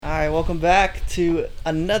Alright, welcome back to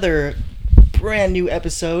another brand new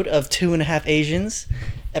episode of 2.5 Asians.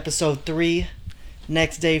 Episode 3.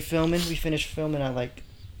 Next day filming. We finished filming at like,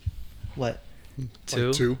 what?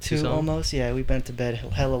 Two almost? Yeah, we went to bed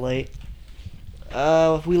hella late.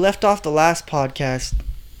 We left off the last podcast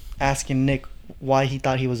asking Nick why he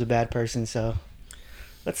thought he was a bad person, so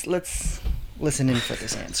let's listen in for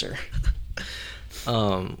this answer.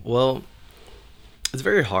 Well, it's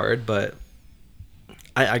very hard, but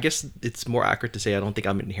I guess it's more accurate to say I don't think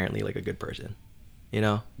I'm inherently like a good person, you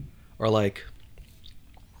know? Or like,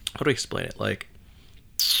 how do I explain it? Like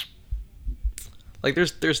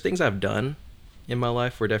there's things I've done in my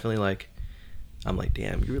life where definitely like I'm like,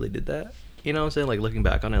 damn, you really did that? You know what I'm saying? Like looking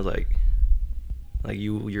back on it, I was like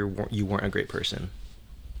you weren't a great person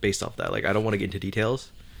based off that. Like I don't want to get into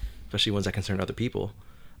details, especially ones that concern other people.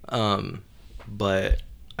 But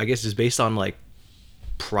I guess it's based on like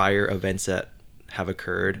prior events that have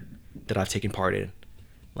occurred that I've taken part in.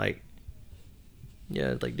 Like,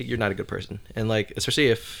 yeah, like you're not a good person. And like, especially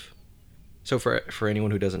if, so for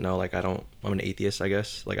anyone who doesn't know, like I'm an atheist, I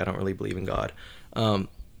guess. Like I don't really believe in God.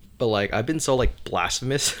 But like I've been so like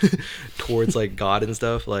blasphemous towards like God and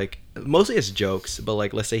stuff. Like mostly it's jokes, but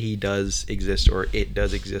like let's say he does exist or it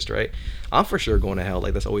does exist, right? I'm for sure going to hell.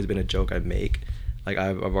 Like that's always been a joke I make. Like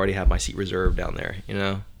I've already had my seat reserved down there, you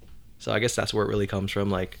know? So I guess that's where it really comes from.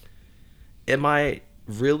 Like, am I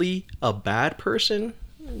really a bad person?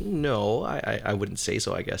 No, I wouldn't say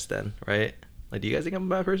so, I guess then, right? Like, do you guys think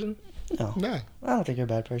I'm a bad person? No. I don't think you're a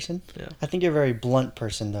bad person. Yeah. I think you're a very blunt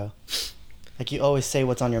person, though. Like, you always say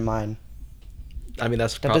what's on your mind. I mean,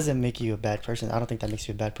 that doesn't make you a bad person. I don't think that makes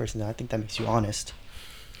you a bad person, though. I think that makes you honest.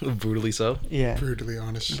 Brutally so? Yeah. Brutally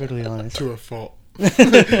honest. Brutally honest. To a fault. Oh,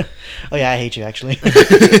 yeah, I hate you, actually.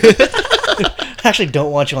 I actually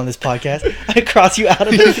don't want you on this podcast. I cross you out of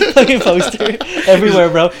the fucking poster everywhere,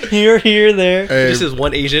 bro. Here, there. Hey, this is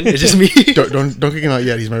one Asian. It's just me. don't kick him out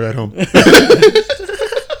yet. He's my ride home.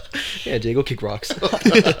 Yeah, Jay, go kick rocks.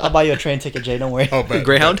 I'll buy you a train ticket, Jay. Don't worry. Oh,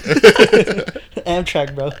 Greyhound?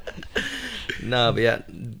 Amtrak, bro. No, but yeah.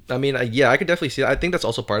 I mean, yeah, I could definitely see that. I think that's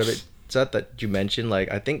also part of it, Seth, that you mentioned.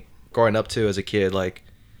 Like, I think growing up, too, as a kid, like,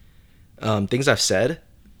 things I've said,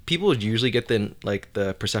 people usually get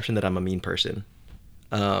the perception that I'm a mean person.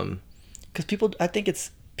 Because I think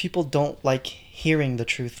people don't like hearing the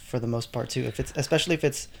truth for the most part too. Especially if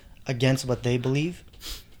it's against what they believe.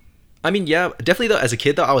 I mean, yeah, definitely though. As a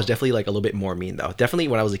kid though, I was definitely like a little bit more mean though. Definitely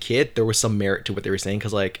when I was a kid, there was some merit to what they were saying.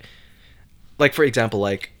 Because like for example,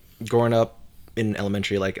 like growing up in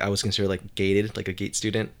elementary, like I was considered like gated, like a GATE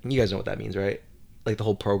student. You guys know what that means, right? Like the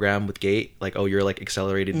whole program with GATE, like, oh, you're like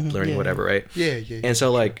accelerated learning, whatever, right? Yeah. And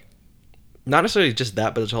so like, not necessarily just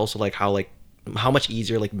that, but it's also like how much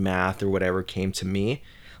easier like math or whatever came to me.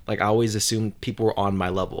 Like I always assumed people were on my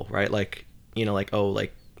level, right? Like, you know, like, oh,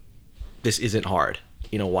 like this isn't hard.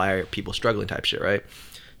 You know, why are people struggling type shit, right?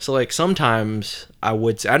 So like sometimes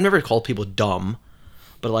I've never called people dumb,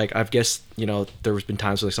 but like I've guessed, you know, there's been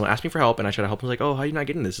times where like someone asked me for help and I try to help them, like, oh, how are you not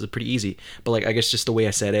getting this? This is pretty easy. But like I guess just the way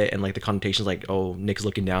I said it and like the connotations, like, oh, Nick's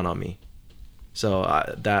looking down on me. So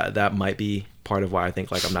that might be part of why I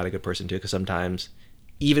think like I'm not a good person too, because sometimes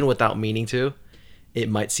even without meaning to, it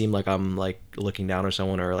might seem like I'm like looking down on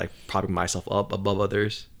someone or like propping myself up above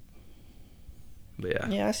others. But yeah.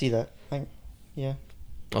 Yeah, I see that. Yeah.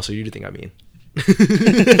 Also, you do think I'm mean.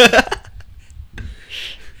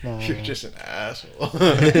 No. You're just an asshole.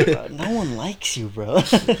 No one likes you, bro. I'll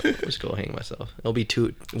just go hang myself. It'll be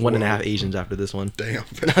 1.5 Asians after this one. Damn.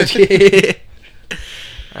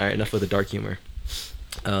 All right, enough with the dark humor.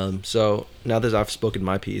 So now that I've spoken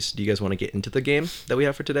my piece, do you guys want to get into the game that we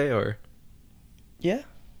have for today, or? Yeah.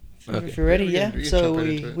 Okay. If you're ready, We yeah. can So jump right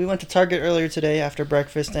into it. we went to Target earlier today after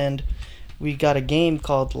breakfast, and we got a game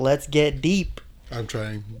called Let's Get Deep. I'm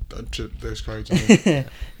trying. There's cards on it.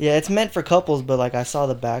 Yeah, it's meant for couples, but like I saw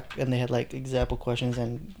the back, and they had like example questions,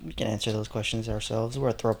 and we can answer those questions ourselves. We're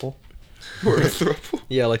a throuple. We're a throuple.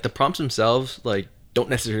 Yeah, like the prompts themselves, like don't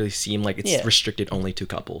necessarily seem like it's Yeah. restricted only to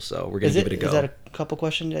couples. So we're gonna give it a go. Is that a couple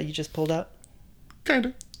question that you just pulled out?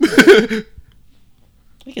 Kinda.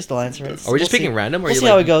 We can still answer it. Are we just picking random, or We'll are you see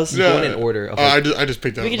like how it goes. going in order? Of, like, I just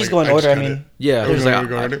picked up. We can just like, go in order. I kinda- mean, yeah, We're just gonna like,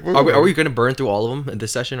 go in it. are we gonna burn through all of them in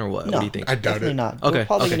this session or what? no, What do you think? I doubt definitely it. not. Okay, We're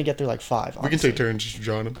probably okay. gonna get through like 5. We can honestly. take turns just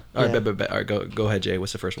drawing them. All right, Yeah. bet. All right, go ahead, Jay.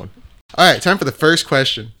 What's the first one? All right, time for the first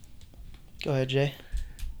question. Go ahead, Jay.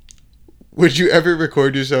 Would you ever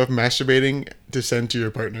record yourself masturbating to send to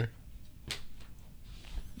your partner?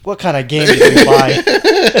 What kind of game did you buy?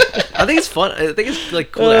 I think it's fun. I think it's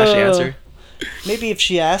like cool to actually answer. Maybe if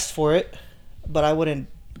she asked for it, but I wouldn't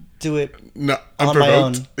do it. No, On my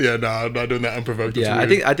unprovoked. own. Yeah, no, I'm not doing that unprovoked. That's Yeah, I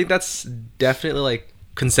weird. think that's definitely like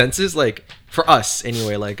consensus. Like for us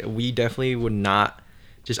anyway. Like we definitely would not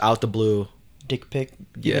just out the blue. Dick pic.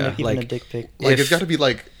 Yeah, even like- a dick pic. Like, if- it's got to be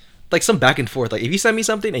like, Like some back and forth. Like if you send me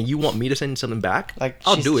something and you want me to send something back, Like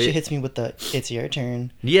I'll do She it. hits me with the "It's your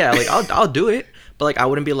turn." Yeah, like I'll do it. But like I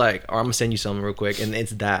wouldn't be like, "Oh, I'm gonna send you something real quick," and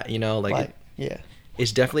it's that, you know, like, Like, yeah.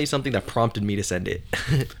 it's definitely something that prompted me to send it.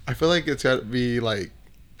 I feel like it's got to be like,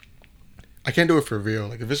 I can't do it for real.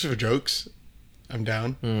 Like, if it's for jokes, I'm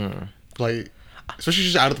down. Like, especially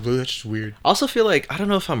just out of the blue, that's just weird. I also feel like I don't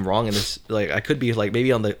know if I'm wrong in this. Like I could be like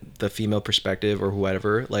maybe on the female perspective or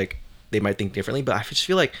whoever. Like they might think differently, but I just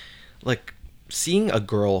feel like seeing a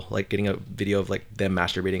girl like getting a video of like them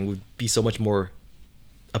masturbating would be so much more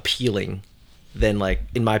appealing than like,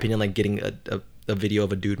 in my opinion, like getting a video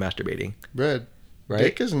of a dude masturbating. Red. Right?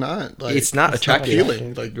 Dick is not like, It's not attractive.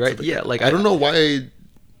 appealing. Like, Right, yeah, like, I don't know why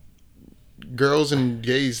girls and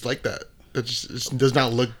gays like that. It just does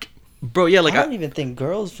not look. Bro, yeah, like I don't even think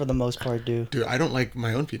girls, for the most part, do. Dude, I don't like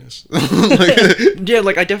my own penis. Like, yeah,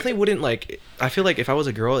 like I definitely wouldn't like. I feel like if I was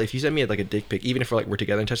a girl, if you sent me like a dick pic, even if we're like we're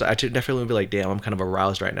together and touch, I should definitely be like, damn, I'm kind of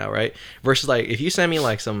aroused right now, right? Versus like if you send me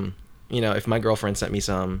like some, you know, if my girlfriend sent me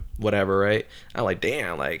some whatever, right? I'm like,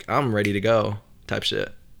 damn, like I'm ready to go, type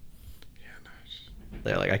shit.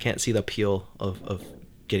 Yeah, like I can't see the appeal of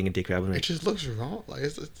getting a dick pic. it just looks wrong. Like,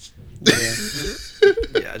 it's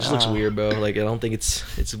Yeah, it just looks weird, bro. Like I don't think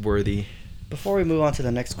it's worthy. Before we move on to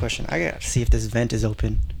the next question, I gotta see if this vent is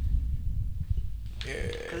open.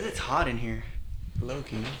 Cause it's hot in here. low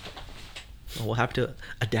key. Well, we'll have to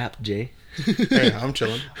adapt, Jay. Hey, I'm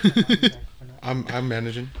chilling. I'm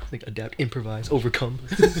managing. Like adapt, improvise, overcome.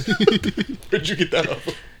 Where'd you get that up?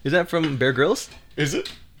 Is that from Bear Grylls? Is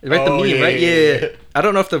it? Right, the Oh, meme, right? yeah. Yeah. I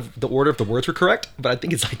don't know if the order of the words were correct, but I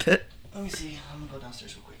think it's like that. Let me see. I'm gonna go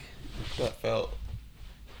downstairs real quick. That felt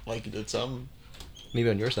like you did something. Maybe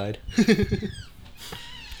on your side.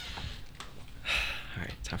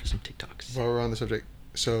 Alright, time for some TikToks. While we're on the subject,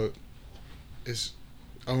 so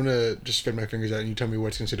I'm gonna just spin my fingers out and you tell me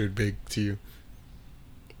what's considered big to you.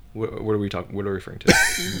 What are we talking? What are we referring to?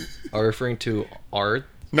 Are we referring to our?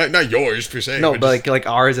 Not yours per se. No, but just- like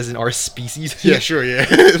ours as in our species. yeah, sure, yeah.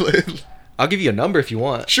 I'll give you a number if you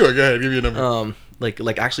want. Sure, go ahead. Give me a number.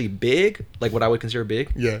 Like actually big, like what I would consider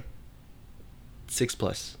big, Yeah.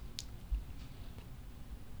 6+.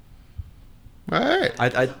 All right.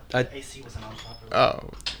 I AC wasn't on properly. Oh.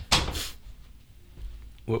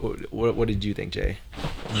 what did you think, Jay?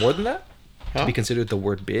 More than that? To Huh? be considered the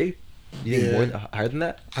word big? You think Yeah. higher than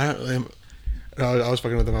that? I don't. No, I was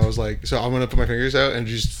fucking with him. I was like, so I'm gonna put my fingers out and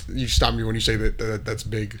just you stop me when you say that's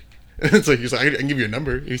big. It's like he's like, I can give you a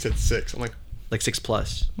number. He said 6. I'm like, Like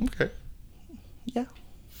 6+. okay. Yeah.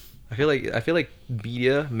 I feel like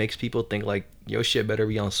media makes people think like, yo, shit better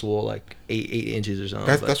be on swole like 8 inches or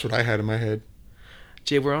something. That's what I had in my head.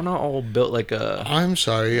 Jay, we're not all built like a I'm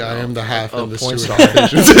sorry, I am the half a in the porn sewer star.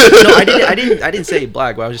 divisions. No, I didn't say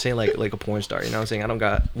black, but I was just saying like a porn star. You know what I'm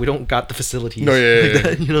saying? We don't got the facilities. No, yeah, like yeah,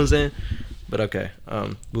 that, you know what I'm saying? But okay.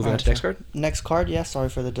 Moving on to next card. Next card. Yeah. Sorry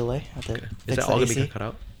for the delay. I had to Okay. Is fix that the all gonna be AC. cut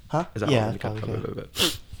out? Huh? Is that Yeah. all gonna be probably cut could.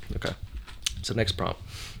 out? Okay. So next prompt.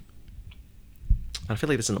 I feel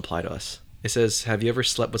like this doesn't apply to us. It says, "Have you ever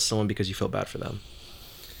slept with someone because you felt bad for them,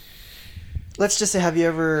 Let's just say, have you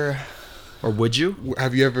ever? or would you?"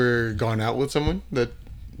 Have you ever gone out with someone that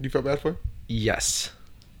you felt bad for? Yes.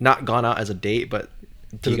 Not gone out as a date, but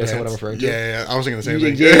do you guys know what I'm referring to? Yeah, I was thinking the same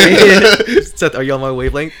thing. Yeah. Seth, are you on my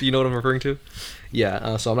wavelength? Do you know what I'm referring to?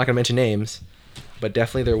 Yeah. So I'm not gonna mention names, but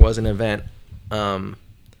definitely there was an event.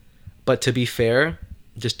 But to be fair,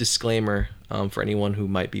 just disclaimer for anyone who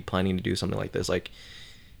might be planning to do something like this, like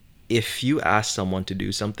if you ask someone to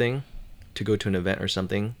do something, to go to an event or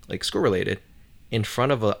something like school related, in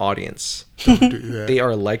front of an audience, Don't do that. they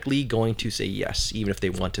are likely going to say yes, even if they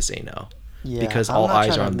want to say no. Yeah. Because I'm all not eyes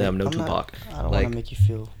trying are to on them, make- no I'm not- Tupac. I don't Like- want to make you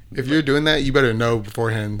feel. If you're doing that, you better know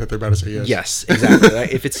beforehand that they're about to say yes. Yes, exactly.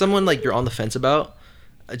 Right? If it's someone like you're on the fence about,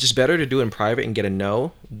 just better to do it in private and get a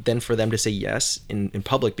no than for them to say yes in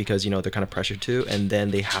public, because you know they're kind of pressured to, and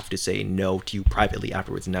then they have to say no to you privately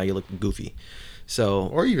afterwards, and now you look goofy. So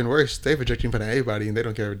Or even worse, they project in front of everybody and they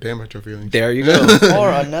don't care a damn about your feelings. there you go. Or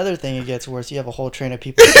another thing, it gets worse. You have a whole train of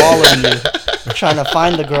people following you, trying to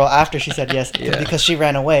find the girl after she said yes Yeah. because she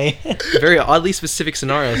ran away. Very oddly specific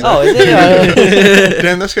scenarios. Oh, is it?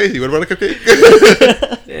 Damn, that's crazy. What about a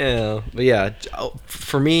cupcake? Yeah, but yeah,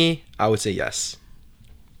 for me, I would say yes.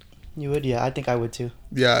 You would? Yeah, I think I would too.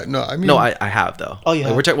 Yeah, no, I mean, No, I have though. Oh, you Like,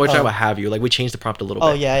 have? We're talking Oh. about have you? Like we changed the prompt a little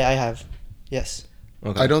Oh, bit. yeah, I have. Yes.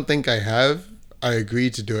 Okay. I don't think I have. I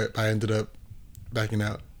agreed to do it, but I ended up backing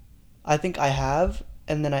out. I think I have,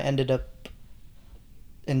 and then I ended up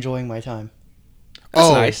enjoying my time. That's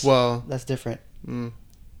oh, nice. well. That's different.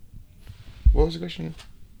 What was the question again?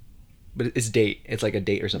 But it's date. It's like a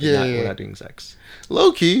date or something. Yeah, We're yeah. not doing sex.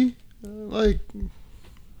 Low key. Like,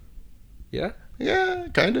 Yeah? yeah,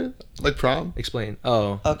 kind of. Like prom. Explain.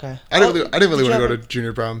 Oh. Okay. I didn't really did want you to have go a- to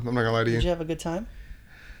junior prom. I'm not gonna lie to Did you. you have a good time?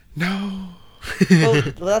 No. Well,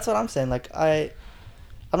 that's what I'm saying. Like I'm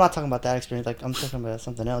not talking about that experience. Like I'm talking about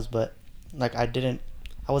something else. But like I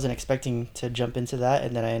wasn't expecting to jump into that,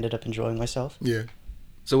 and then I ended up enjoying myself. Yeah.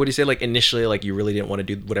 So what do you say? Like initially, like you really didn't want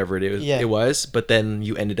to do whatever Yeah. it was, but then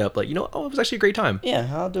you ended up like, it was actually a great time. Yeah,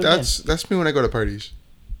 I'll do it That's me when I go to parties.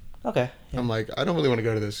 again. Okay. Yeah. I'm like, I don't really want to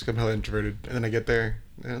go to this. 'Cause I'm hella introverted, and then I get there,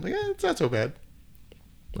 and I'm like, it's not so bad.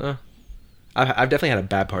 I've definitely had a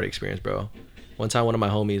bad party experience, bro. One time, one of my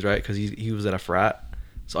homies, right, because he was at a frat,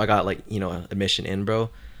 so I got like admission in, bro.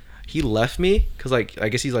 He left me because like I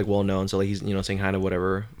guess he's like well known, so like he's saying hi to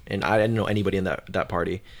whatever, and I didn't know anybody in that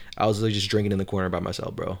party. I was literally just drinking in the corner by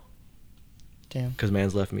myself, bro. Damn. Because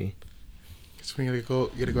man's left me. So we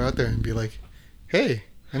gotta go out there and be like, hey,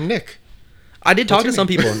 I'm Nick. I did talk What's to your some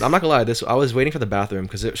name? people. I'm not gonna lie. I was waiting for the bathroom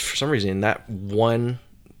because for some reason in that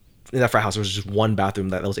frat house there was just one bathroom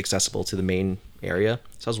that was accessible to the main area.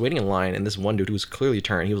 So I was waiting in line, and this one dude who was clearly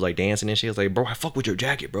turned, he was like dancing and shit. He was like, "Bro, I fuck with your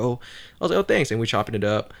jacket, bro." I was like, "Oh, thanks," and we chopping it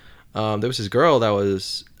up. There was this girl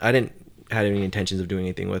that I didn't had any intentions of doing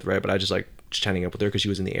anything with, right? But I just like chatting up with her because she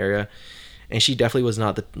was in the area, and she definitely was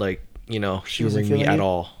not the She wasn't humoring me feeling at you?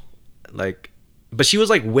 all, like. But she was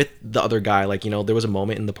like with the other guy, like there was a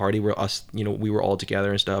moment in the party where us, we were all together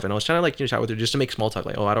and stuff, and I was trying to like chat with her just to make small talk,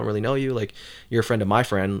 like, oh, I don't really know you, like you're a friend of my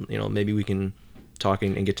friend, maybe we can talk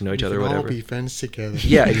and get to know each other or We can whatever. all be friends together.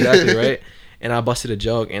 Yeah, exactly, right. And I busted a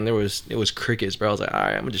joke, and it was crickets, bro. I was like, all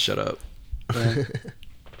right, I'm gonna just shut up. Yeah.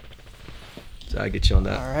 So I get you on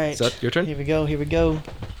that. All right. Is that your turn? Here we go.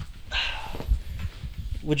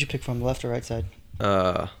 What'd you pick from, the left or right side?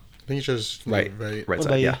 I think you chose Right. Right. Right What side,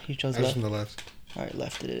 about yeah. you? You chose I was left. from the left. All right,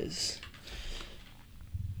 left it is.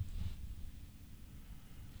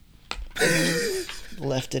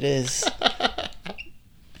 Left it is.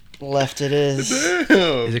 Left it is.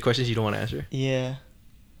 Damn. Is it questions you don't want to answer? Yeah.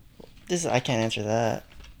 I can't answer that.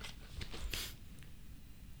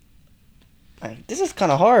 This is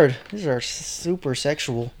kind of hard. These are super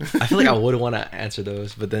sexual. I feel like I would want to answer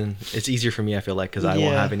those, but then it's easier for me. I feel like because I won't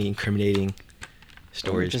Yeah. have any incriminating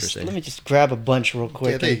stories per se. Let me just grab a bunch real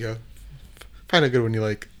quick. Yeah, there you go. Find a good one you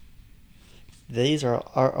like. These are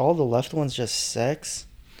all the left ones just sex?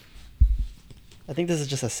 I think this is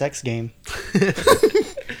just a sex game.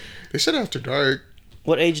 They said after dark.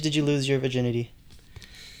 What age did you lose your virginity?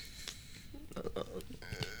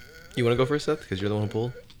 You want to go first, Seth? Because you're the one who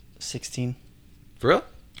pulled. 16. For real?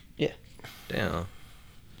 Yeah. Damn.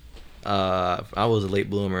 I was a late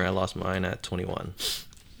bloomer. I lost mine at 21. I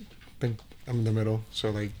think I'm in the middle. So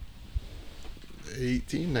like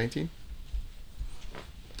 18, 19.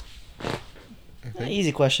 I think.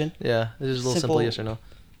 Easy question. Yeah, it's just a little simple, Simple. yes or no.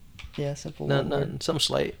 Yeah, simple. No, one no, word. some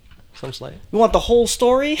slight. Some slight. You want the whole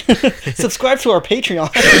story? Subscribe to our Patreon.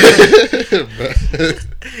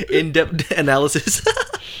 In-depth analysis.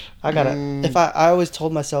 I gotta. If I always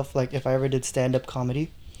told myself, like, if I ever did stand-up comedy,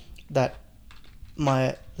 that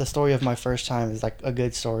the story of my first time is like a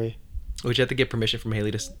good story. Would you have to get permission from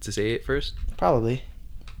Haley to say it first? Probably.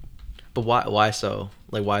 But why so?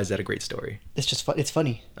 Like, why is that a great story? It's just fun. It's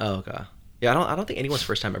funny. Oh, okay. Yeah, I don't think anyone's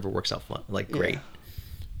first time ever works out fun, like great. Yeah.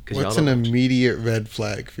 'Cause What's y'all an don't- immediate red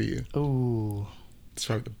flag for you? Ooh. It's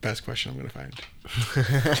probably the best question I'm gonna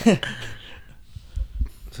find.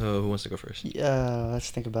 So who wants to go first? Let's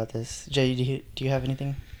think about this. Jay, do you have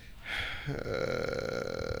anything?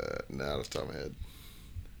 Nah, let's top of my head.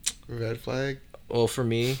 Red flag. Well, for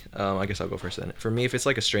me, I guess I'll go first then. For me, if it's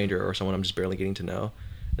like a stranger or someone I'm just barely getting to know,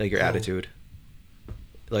 like your Oh. attitude.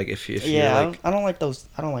 Like if Yeah, you're like I don't like those.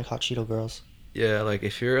 I don't like hot Cheeto girls. yeah, like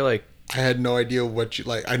if you're like I had no idea what you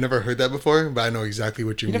like. I never heard that before, but I know exactly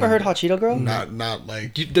what you You mean. never heard hot Cheeto girl? Not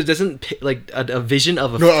like. there doesn't like a vision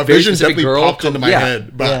of a No, a very vision specific definitely girl popped into my yeah.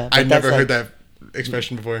 head, but Yeah, but I never that's heard that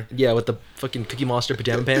expression before. Yeah, with the fucking Cookie Monster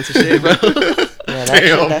pajama pants and shit, bro. Yeah,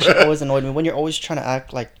 Damn. that shit always annoyed me. When you're always trying to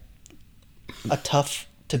act like a tough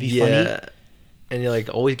to be funny. And you're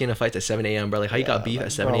like always getting in fights at 7 a.m., bro. Like how you got beef like,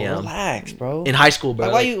 at 7 bro, a.m. Relax, bro. in high school, bro.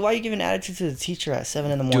 Like, Like, why you giving attitude to the teacher at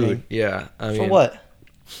 7 in the morning? dude, yeah. I mean, For what?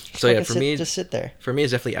 So yeah, Fucking for me, just sit there. for me,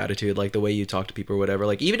 it's definitely attitude, like the way you talk to people or whatever.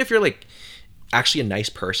 Like even if you're like actually a nice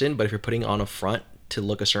person, but if you're putting on a front to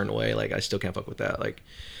look a certain way, like I still can't fuck with that. Like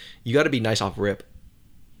you got to be nice off rip.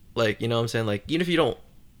 Like you know what I'm saying? Like even if you don't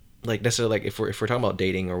like necessarily like if we're talking about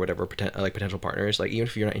dating or whatever, like potential partners, like even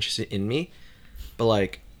if you're not interested in me, but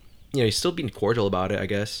like, you know, you're still being cordial about it, I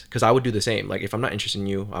guess. Because I would do the same. Like if I'm not interested in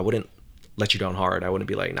you, I wouldn't let you down hard. I wouldn't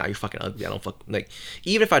be like, nah, you're fucking ugly. I don't fuck, like,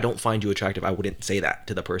 even if I don't find you attractive, I wouldn't say that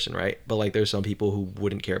to the person, right? But like there's some people who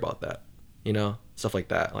wouldn't care about that, you know, stuff like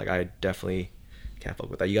that. Like I definitely can't fuck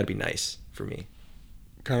with that. You got to be nice for me.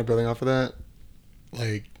 Kind of building off of that,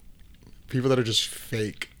 like people that are just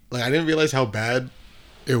fake. Like I didn't realize how bad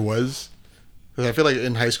it was, because I feel like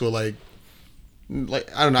in high school, like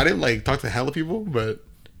I don't know, I didn't like talk to hella people, but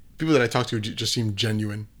people that I talked to just seemed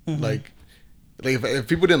genuine. Mm-hmm. Like if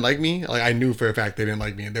people didn't like me, like I knew for a fact they didn't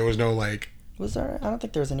like me. There was no like. Was there? I don't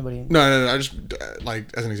think there was anybody. No. I just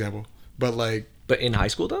like as an example, but like. But in high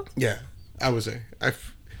school though. Yeah, I would say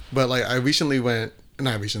but like I recently went.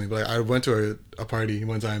 Not recently, but like, I went to a party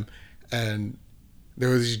one time, and there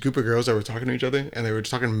was this group of girls that were talking to each other, and they were just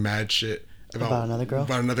talking mad shit About another girl?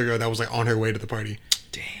 About another girl that was like on her way to the party.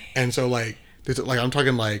 Dang. And so like I'm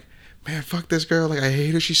talking like, man, fuck this girl, like I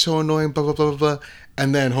hate her, she's so annoying, blah blah blah blah blah.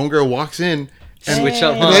 And then homegirl walks in and Switch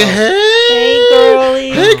up, and huh? like, Hey, girlie.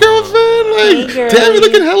 hey girlfriend, like Hey, damn, girlie. you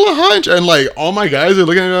looking hella hunch. And like all my guys are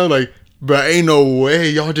looking at me like, but ain't no way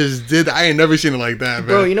y'all just did that. I ain't never seen it like that, man.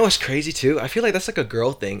 Bro, you know what's crazy too? I feel like that's like a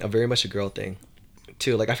girl thing, a very much a girl thing,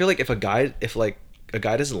 too. Like I feel like if a guy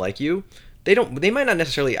doesn't like you, they might not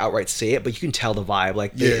necessarily outright say it, but you can tell the vibe.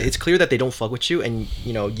 Like it's clear that they don't fuck with you, and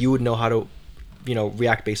you know you would know how to, you know,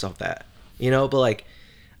 react based off that. You know, but like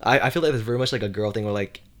I feel like it's very much like a girl thing where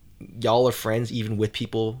like y'all are friends even with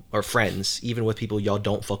people y'all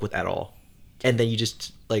don't fuck with at all, and then you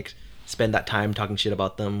just like spend that time talking shit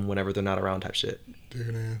about them whenever they're not around type shit. Dude,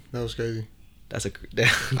 man, that was crazy. That's a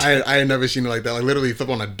I had never seen it like that. Like literally flip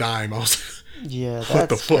on a dime. I was Yeah, that's what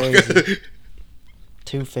the fuck? crazy.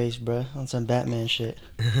 Two-Faced, bro, on some Batman shit.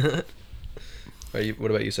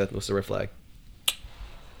 What about you, Seth? What's the red flag?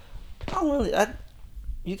 I don't really.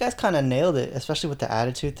 You guys kind of nailed it, especially with the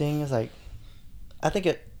attitude thing. It's like, I think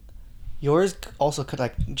yours also could,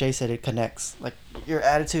 like Jay said, it connects. Like your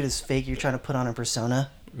attitude is fake. You're trying to put on a persona.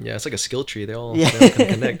 Yeah, it's like a skill tree. They all, Yeah. they all can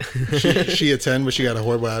connect. she a 10, but she got a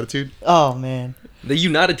horrible attitude. Oh man. You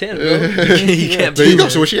not a 10, bro. You can't There be you go.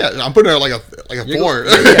 that. So what she at? I'm putting her like a You're 4. You're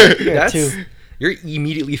a That's 2. you're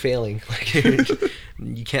immediately failing. Like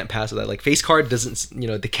you can't pass with that. Like face card doesn't. You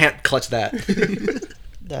know they can't clutch that.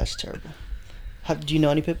 That's terrible. Do you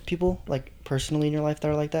know any people like personally in your life that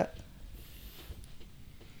are like that?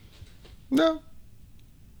 No.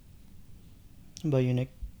 What about you,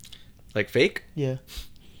 Nick? Like fake. Yeah.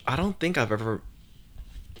 I don't think I've ever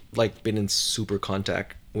like been in super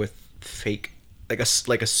contact with fake, like a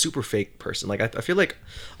super fake person. Like I feel like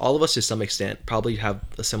all of us to some extent probably have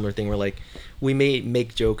a similar thing where like we may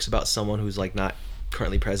make jokes about someone who's like not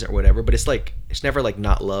currently present or whatever, but it's like it's never like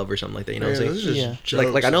not love or something like that. You know what I'm this saying? is Yeah. just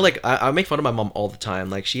jokes. Like I know like I make fun of my mom all the time.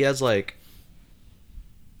 Like she has like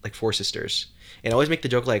 4 sisters, and I always make the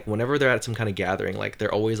joke like whenever they're at some kind of gathering, like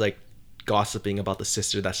they're always like gossiping about the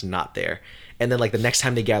sister that's not there, and then like the next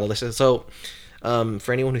time they gather, so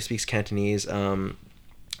for anyone who speaks Cantonese,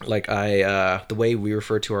 like the way we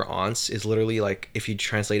refer to our aunts is literally like if you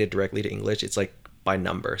translate it directly to English, it's like by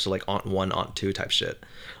number, so like aunt 1, aunt 2 type shit.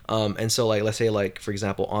 And so like let's say like for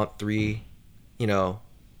example aunt 3, you know,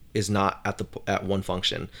 is not at one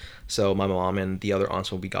function, so my mom and the other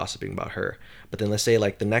aunts will be gossiping about her. But then let's say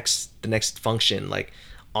like the next function, like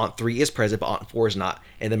aunt 3 is present but aunt 4 is not,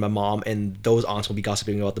 and then my mom and those aunts will be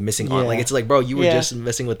gossiping about the missing aunt. Yeah. Like it's like, bro, you were just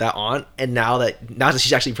messing with that aunt, and now that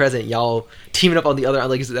she's actually present, y'all teaming up on the other aunt.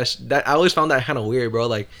 Like that I always found that kind of weird, bro.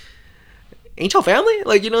 Like ain't y'all family?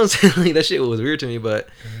 Like, you know what I'm saying? Like, that shit was weird to me. But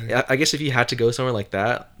I guess if you had to go somewhere like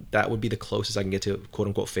that, that would be the closest I can get to quote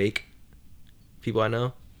unquote fake people I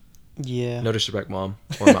know. Yeah. No disrespect, mom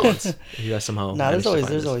or my aunts. If you guys somehow Nah, manage to find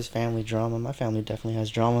there's this. always family drama. My family definitely has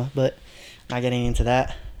drama, but not getting into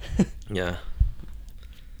that. Yeah,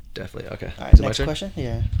 definitely. Okay. All Is right, it my next turn? question.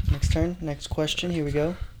 Yeah, next question. Here we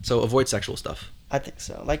go. So avoid sexual stuff. I think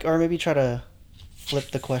so. Like, or maybe try to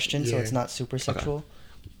flip the question so Yeah. it's not super sexual.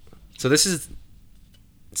 So this is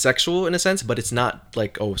sexual in a sense, but it's not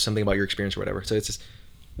like something about your experience or whatever. So it's just,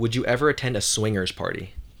 would you ever attend a swingers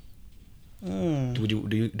party? Do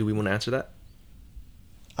we want to answer that?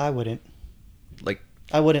 I wouldn't. Like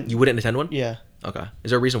I wouldn't. you wouldn't attend one? Yeah. Okay. Is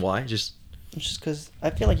there a reason why? Just Just because I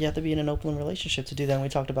feel like you have to be in an open relationship to do that. And we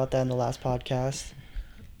talked about that in the last podcast.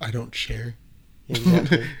 I don't share. Yeah,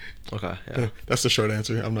 exactly. okay. Yeah. That's the short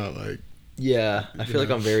answer. I'm not like. Yeah, I feel like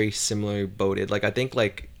I'm very similarly boated. Like I think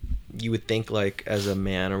like you would think like as a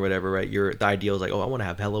man or whatever, right? The ideal is like, oh, I want to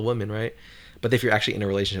have hella women, right? But if you're actually in a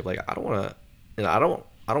relationship, like I don't want to, I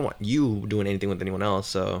don't want you doing anything with anyone else.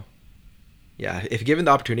 So Yeah, if given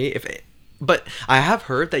the opportunity, but I have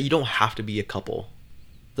heard that you don't have to be a couple.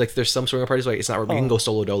 Like there's some swinger parties like it's not. You can go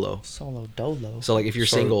solo dolo. Solo dolo. So like if you're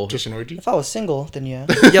So, single, just an orgy. If I was single, then yeah.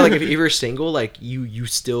 yeah, like if you're single, like you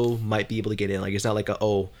still might be able to get in. Like it's not like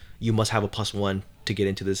you must have a +1 to get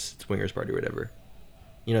into this swingers party or whatever.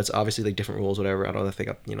 You know, it's obviously like different rules, whatever. I don't know if they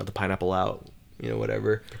got the pineapple out,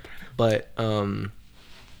 whatever. But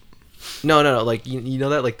no, like you know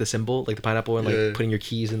that like the symbol, like the pineapple and like putting your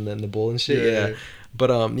keys in the bowl and shit. Yeah.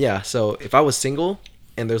 But yeah. So if I was single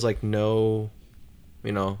and there's like no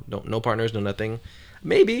partners, no nothing,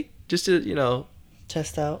 maybe just to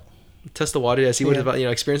Test out. test the water, see what it's about,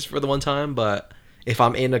 experience it for the one time. But if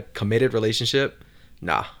I'm in a committed relationship,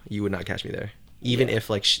 nah, you would not catch me there. Even if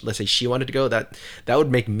like let's say she wanted to go, that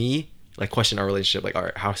would make me like question our relationship. Like, all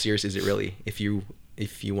right, how serious is it really? If you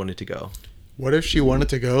wanted to go. What if she wanted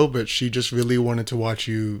to go, but she just really wanted to watch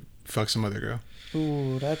you fuck some other girl?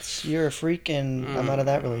 Ooh, you're a freak, and I'm out of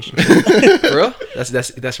that relationship. For real?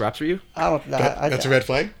 That's raps for you? That's a red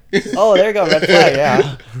flag. Oh, there you go, red flag.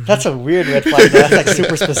 Yeah, that's a weird red flag. That's like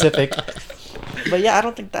super specific. But yeah, I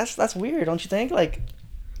don't think that's weird. Don't you think? Like,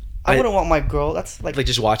 I wouldn't want my girl. That's like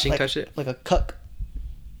just watching type shit. Like a cuck.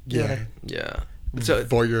 Yeah. Yeah. So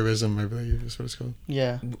voyeurism, I believe is what it's called.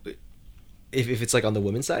 Yeah. If it's like on the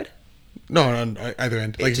women's side. No, on either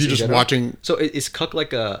end. Like if you're just watching. So is cuck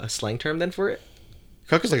like a slang term then for it?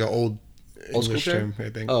 Cuck is like an old English school term, I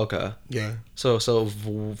think. Oh, okay. Yeah. So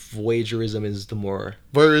voyeurism is the more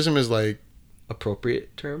voyeurism is like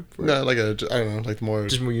appropriate term for no, like I don't know, like more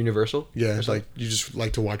just more universal. Yeah, it's like you just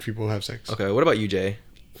like to watch people have sex. Okay, what about you, Jay?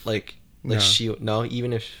 Like No.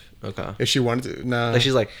 even if okay. If she wanted to, nah. Like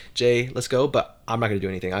she's like, Jay, let's go, but I'm not gonna do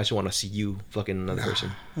anything. I just want to see you fucking another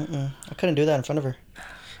person. I couldn't do that in front of her.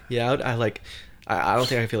 Yeah, I don't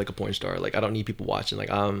think I feel like a porn star. Like I don't need people watching. Like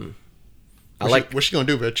what's she gonna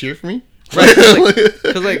do? But cheer for me? Right?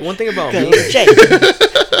 Because like one thing about me, Jay,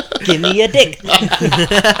 give me a dick.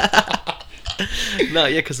 No,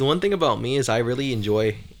 yeah, because the one thing about me is I really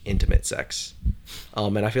enjoy intimate sex,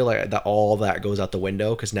 and I feel like that all that goes out the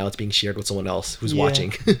window because now it's being shared with someone else who's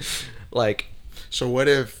watching. Like, so what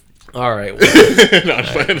if? All right, No,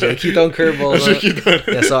 keep throwing curveballs.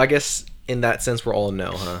 Yeah, so I guess in that sense we're all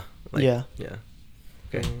no, huh? Like, yeah.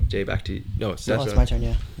 Okay, Jay, back to you. No, It's my turn.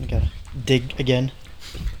 Yeah, you gotta dig again.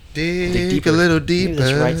 Dig deeper. A little deeper. Maybe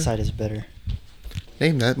this right side is better.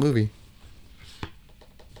 Name that movie.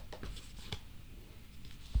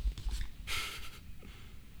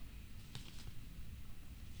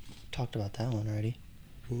 Talked about that one already.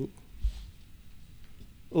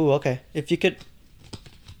 Ooh, okay. If you could...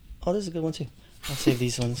 Oh, this is a good one, too. I'll save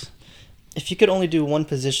these ones. If you could only do one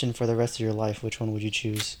position for the rest of your life, which one would you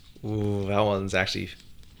choose? Ooh, that one's actually...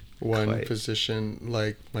 One position,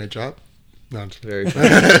 like my job? No, very funny.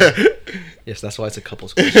 Yes, that's why it's a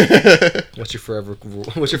couple's question. What's your forever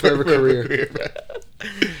career?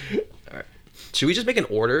 All right. Should we just make an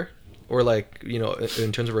order? Or like,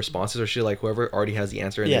 in terms of responses, or should like whoever already has the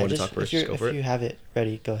answer and they want to talk first, just go for it? If you have it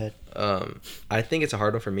ready, go ahead. I think it's a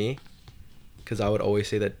hard one for me because I would always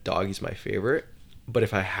say that doggy's my favorite. But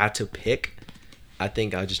if I had to pick, I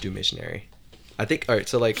think I'll just do missionary. I think, all right,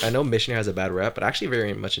 so like I know missionary has a bad rep, but I actually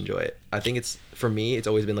very much enjoy it. I think for me, it's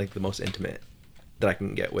always been like the most intimate that I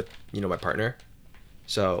can get with, my partner.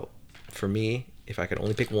 So for me, if I could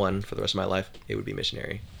only pick one for the rest of my life, it would be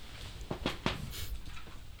missionary.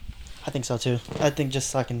 I think so too. I think just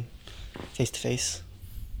so I can face to face.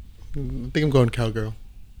 I think I'm going cowgirl.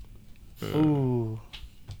 Ooh.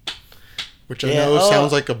 Which I know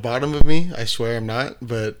sounds like a bottom of me. I swear I'm not,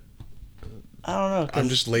 but I don't know. I'm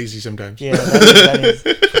just lazy sometimes. Yeah, that is.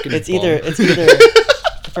 It's either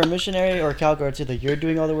for missionary or cowgirl. It's either you're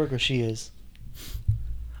doing all the work or she is.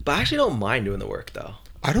 But I actually don't mind doing the work though.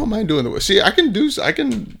 I don't mind doing the work. See, I can do some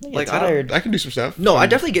stuff. No, I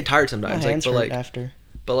definitely get tired sometimes. My hands hurt after.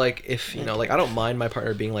 But like if like I don't mind my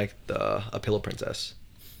partner being like a pillow princess,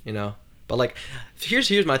 But like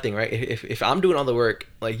here's my thing, right? If I'm doing all the work,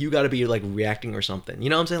 like you got to be like reacting or something.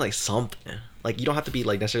 You know what I'm saying? Like something. Like you don't have to be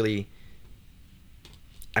like necessarily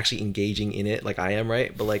actually engaging in it like I am,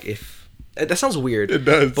 right? But like if that sounds weird. It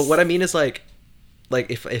does. But what I mean is like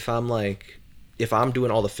if I'm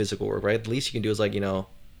doing all the physical work, right? The least you can do is like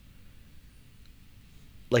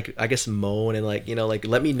like I guess moan and like like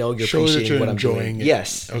let me know you're appreciating what I'm doing. It.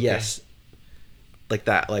 Yes, okay. Yes, like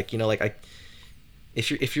that. Like like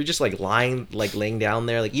if you're just like laying down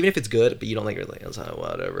there, like even if it's good, but you don't like you're like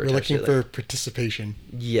whatever. We're looking for participation.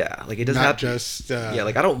 Yeah, like it doesn't not have just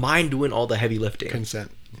like I don't mind doing all the heavy lifting. Consent,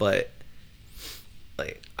 but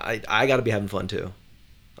like I got to be having fun too,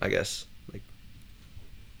 I guess. Like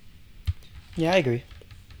yeah, I agree.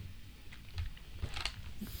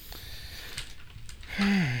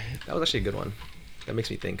 That was actually a good one. That makes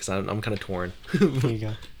me think because I'm kind of torn. Here you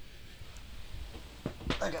go.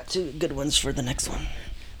 I got 2 good ones for the next one.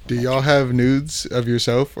 Do y'all have nudes of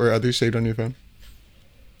yourself or others saved on your phone?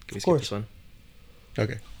 Can we skip course. this one?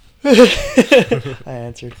 Okay. I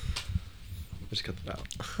answered. We'll just cut that out.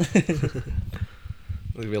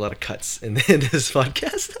 There'll be a lot of cuts in this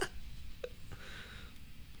podcast.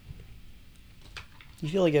 You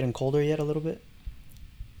feel like getting colder yet a little bit?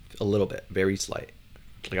 A little bit, very slight.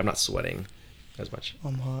 Like I'm not sweating as much.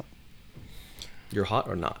 I'm hot. You're hot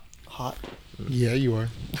or not? Hot. Yeah, you are.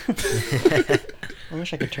 I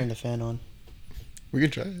wish I could turn the fan on. We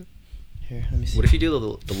can try it. Here, let me see. What if you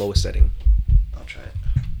do the lowest setting? I'll try it.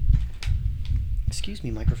 Excuse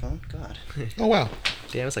me, microphone. God. Oh, wow.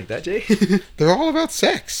 Damn, it's like that, Jay. They're all about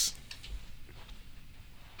sex.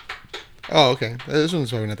 Oh, okay. This one's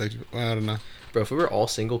probably not that... I don't know. Bro, if we were all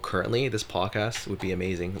single currently, this podcast would be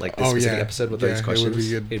amazing. Like this Oh, specific yeah. episode with Yeah, those it would questions,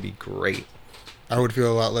 be good. it'd be great. I would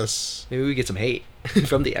feel a lot less... Maybe we get some hate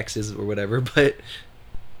from the exes or whatever, but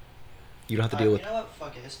you don't have to deal with. You know what?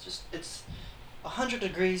 Fuck it. It's 100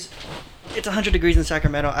 degrees. It's 100 degrees in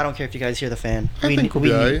Sacramento. I don't care if you guys hear the fan. I think we'll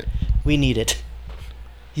be alright. We need it.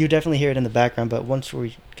 You definitely hear it in the background, but once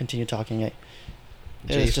we continue talking,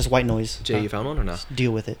 it's just white noise. Jay, you found one or not? Just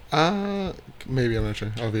deal with it. Maybe, I'm not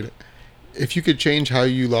sure. I'll read it. If you could change how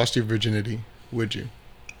you lost your virginity, would you?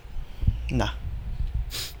 Nah.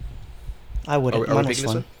 I wouldn't. Are we Mine was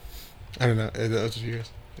picking this fun. one? I don't know. That's what you guys.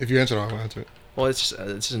 If you answer it, I'll answer it. Well, it's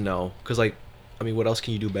just a no, because like, I mean, what else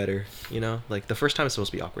can you do better? You know, like the first time is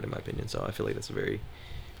supposed to be awkward in my opinion, so I feel like that's a very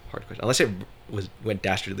hard question, unless it went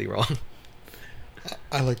dastardly wrong.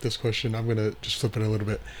 I like this question. I'm gonna just flip it a little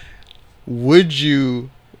bit. Would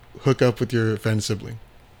you hook up with your friend's sibling?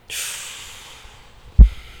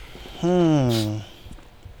 Ooh,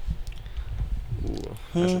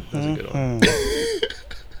 that's a good one.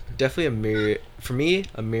 Definitely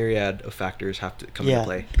a myriad of factors have to come into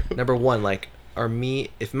play. Number one, like,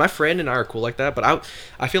 if my friend and I are cool like that, but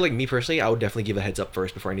I feel like me personally, I would definitely give a heads up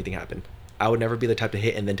first before anything happened. I would never be the type to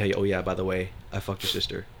hit and then tell you, oh yeah, by the way, I fucked your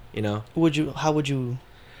sister. You know? How would you?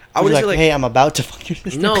 I would say like, hey, I'm about to fuck your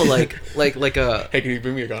sister. No, like a. Hey, can you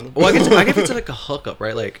bring me a condom? Well, I guess it's like a hookup,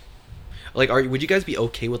 right? Like, would you guys be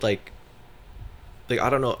okay with like I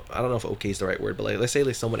don't know if okay is the right word, but like let's say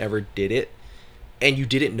like someone ever did it and you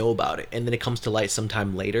didn't know about it and then it comes to light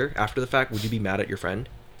sometime later after the fact, would you be mad at your friend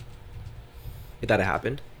if that had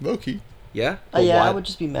happened? Low key. Yeah. Yeah, I would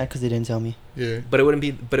just be mad because they didn't tell me. Yeah. But it wouldn't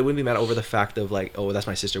be mad over the fact of like, oh, that's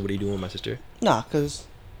my sister. What are you doing with my sister? Nah, because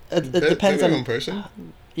it They're depends their on own person.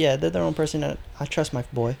 Yeah, they're their own person. I trust my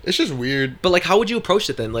boy. It's just weird. But like, how would you approach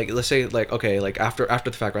it then? Like, let's say like, okay, like after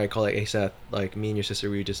the fact, right? Call like, hey Seth, like me and your sister,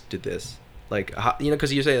 we just did this. Like, how, you know,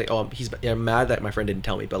 because you say like, oh, I'm mad that my friend didn't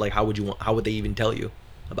tell me. But like, how would they even tell you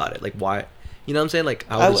about it? Like, why? You know what I'm saying? Like,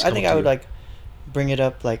 I think I would like bring it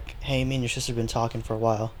up like, hey, me and your sister have been talking for a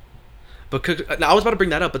while. But I was about to bring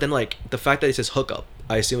that up, but then like the fact that it says hookup,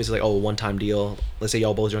 I assume it's like, oh, one time deal. Let's say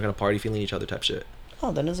y'all both drunk at a party, feeling each other type shit.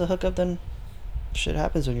 Oh, then it's a hookup. Then shit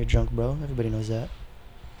happens when you're drunk, bro. Everybody knows that.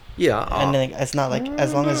 Yeah, and then it's not like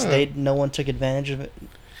as long as no one took advantage of it,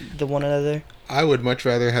 the one another. I would much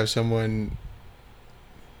rather have someone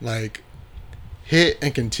like hit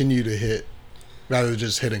and continue to hit rather than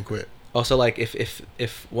just hit and quit. Also, like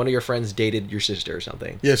if one of your friends dated your sister or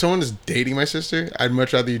something. Yeah, if someone is dating my sister, I'd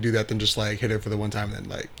much rather you do that than just like hit her for the one time and then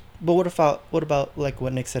like. But what about like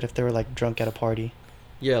what Nick said, if they were like drunk at a party?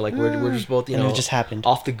 Yeah, like we're just both, you and know, it just happened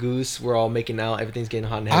off the goose. We're all making out. Everything's getting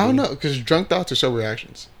hot and heavy. I don't know, because drunk thoughts are sober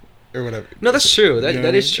actions, or whatever. No, that's true. That You know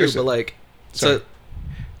is what I true. mean? But like, Sorry.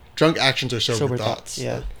 Drunk actions are sober thoughts.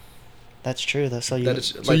 Yeah, that's true. That's so you. that is,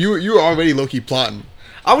 So like, you were already low key plotting.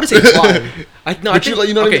 I wouldn't say plotting. But you, like,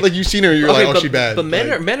 you know what I mean? Like, you seen her, and you're like, oh, but, she bad. But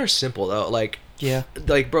men like, are simple though. Like, yeah,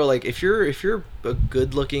 like bro, like if you're a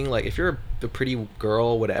good looking, like if you're a pretty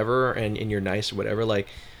girl, whatever, and you're nice or whatever, like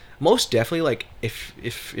most definitely, like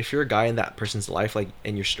if you're a guy in that person's life, like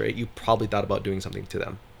and you're straight, you probably thought about doing something to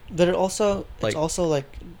them. but it's Like- also like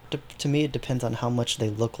to me it depends on how much they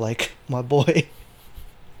look like my boy.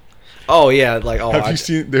 Oh yeah, like oh. have you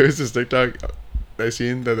seen? There was this TikTok I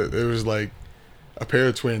seen that it was like a pair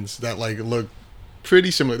of twins that like looked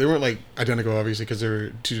pretty similar. They weren't like identical, obviously, because they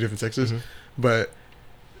were two different sexes, Mhm. but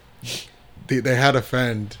they had a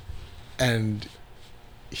friend, and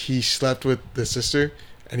he slept with the sister,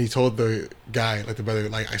 and he told the guy, like the brother,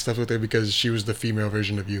 like I slept with her because she was the female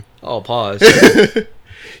version of you. Oh, pause.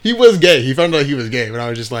 He was gay. He found out he was gay, but I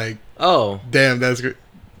was just like, Oh, damn, that's good.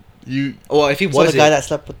 You, well, if he So was the guy that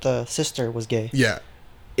slept with the sister was gay. yeah.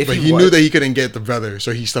 but he knew that he couldn't get the brother,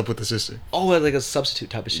 so he slept with the sister. Oh, like a substitute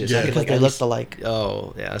type of shit. Yeah. So Because like, they at looked least- alike.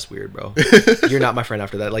 Oh, yeah, that's weird, bro. You're not my friend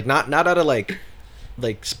after that. Like, not out of like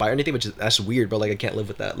spite or anything, that's weird, bro. Like, I can't live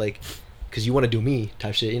with that. Like, because you want to do me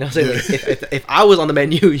type shit. You know what I'm saying? Like, if I was on the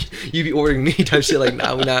menu, you'd be ordering me type shit. Like,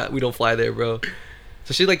 nah, we don't fly there, bro.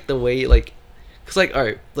 Especially like the way like, cause like, all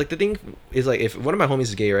right, like the thing is like, if one of my homies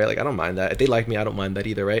is gay, right? Like, I don't mind that. If they like me, I don't mind that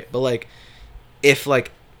either, right? But like, if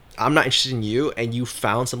like I'm not interested in you and you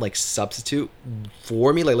found some like substitute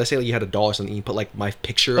for me, like let's say like, you had a doll or something, you put like my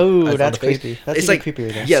picture. Oh, on that's the face, creepy. That's it's even like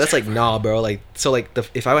creepier then. yeah, that's like nah, bro. Like so like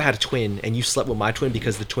if I had a twin and you slept with my twin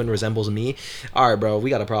because the twin resembles me, all right, bro, we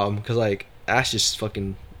got a problem. Cause like that's just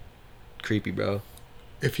fucking creepy, bro.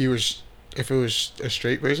 If it was a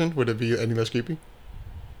straight person, would it be any less creepy?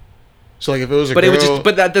 So like if it was a But girl, it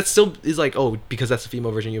would just that still is like, oh, because that's the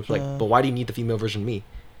female version. You're like, Uh. but why do you need the female version of me?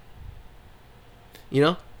 You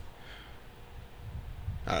know,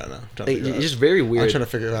 I don't know. I'm trying to like, figure it's out. just very weird. I'm trying to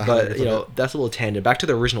figure out. How to But put you know, it. that's a little tangent. Back to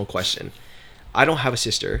the original question. I don't have a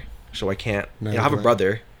sister, so I can't. No, I have a but-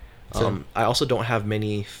 brother. Same. I also don't have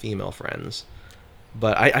many female friends,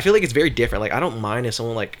 but I feel like it's very different. Like I don't mind if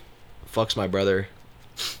someone like fucks my brother,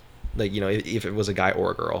 like you know, if it was a guy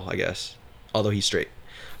or a girl, I guess. Although he's straight,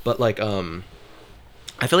 but like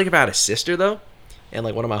I feel like if I had a sister though, and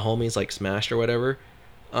like one of my homies like smashed or whatever,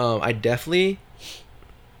 I definitely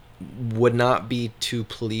would not be too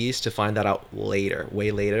pleased to find that out later,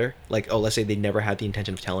 way later. Like, oh, let's say they never had the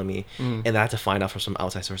intention of telling me, and I had to find out from some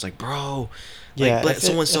outside source. Like, bro, Yeah, like, if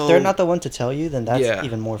so-and-so. they're not the one to tell you, then that's Yeah.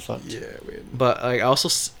 even more fucked. Yeah, weird. But like, I also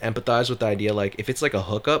empathize with the idea, like, if it's like a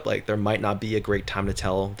hookup, like, there might not be a great time to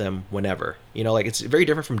tell them whenever. You know, like, it's very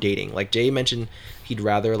different from dating. Like, Jay mentioned he'd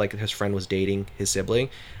rather, like, his friend was dating his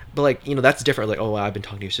sibling. But, like, you know, that's different. Like, oh, I've been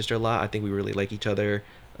talking to your sister a lot. I think we really like each other.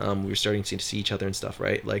 We were starting to see each other and stuff,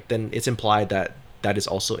 right? Like, then it's implied that that is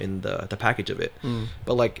also in the package of it.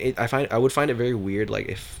 But, like, I would find it very weird, like,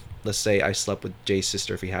 if, let's say, I slept with Jay's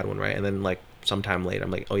sister if he had one, right? And then, like, sometime later, I'm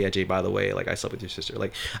like, oh, yeah, Jay, by the way, like, I slept with your sister.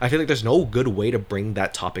 Like, I feel like there's no good way to bring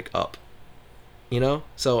that topic up, you know?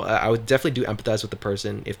 So, I would definitely do empathize with the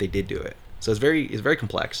person if they did do it. So, it's very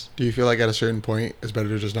complex. Do you feel like at a certain point it's better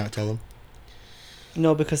to just not tell them?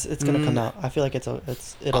 No, because it's gonna come out. I feel like it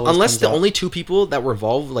always Unless comes the out. only two people that were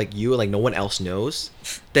involved, like you and like no one else knows,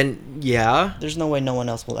 then yeah. There's no way no one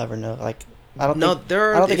else will ever know. Like, I don't No, think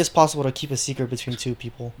there are. I don't think it's possible to keep a secret between two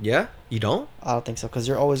people. Yeah, you don't. I don't think so, because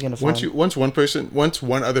you're always gonna find. Once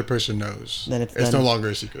one other person knows, Then it's then- no longer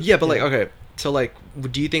a secret. Yeah, but like Yeah. okay, so like,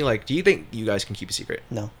 do you think you guys can keep a secret?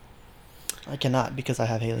 No, I cannot, because I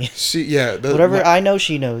have Haley. See, yeah. Whatever I know,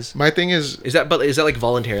 she knows. My thing is, Is that like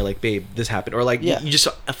voluntary? Like, babe, this happened, or like Yeah. you just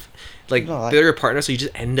like No, they're your partner, so you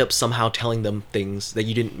just end up somehow telling them things that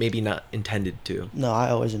you didn't maybe not intended to. No, I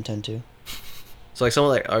always intend to. So like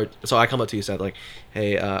someone like, or so I come up to you, said like,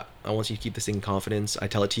 hey, I want you to keep this thing in confidence. I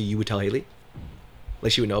tell it to you. You would tell Haley.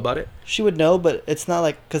 Like she would know about it. She would know, but it's not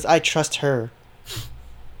like, because I trust her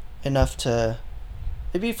enough to.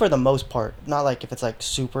 Maybe for the most part, not like if it's like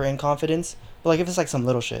super in confidence, but like if it's like some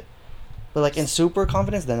little shit. But like in super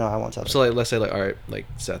confidence, then no, I won't tell her. So like, let's say like, all right, like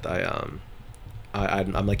Seth, I'm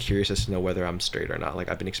like curious as to know whether I'm straight or not.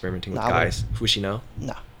 Like I've been experimenting with Nah, I wouldn't. guys. Would she know?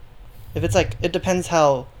 No. If it's like, it depends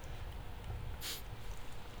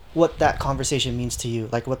what that conversation means to you,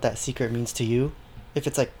 like what that secret means to you. If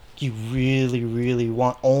it's like you really, really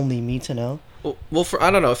want only me to know, Well, for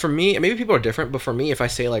I don't know. For me, maybe people are different, but for me, if I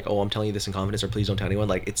say like, "Oh, I'm telling you this in confidence," or "Please don't tell anyone,"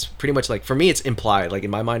 like it's pretty much like for me, it's implied. Like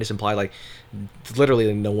in my mind, it's implied. Like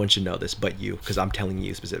literally, no one should know this but you, because I'm telling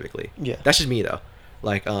you specifically. Yeah. That's just me though.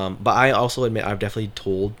 Like, but I also admit I've definitely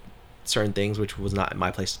told certain things which was not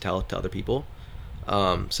my place to tell to other people.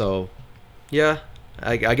 So, yeah,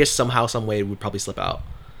 I guess somehow, some way, it would probably slip out.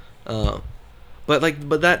 But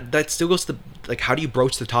that still goes to the, like, how do you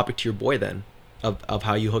broach the topic to your boy then, of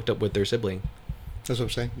how you hooked up with their sibling? that's what I'm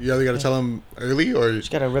saying. You either got to tell them early or just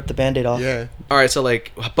gotta rip the band-aid off. yeah. All right, so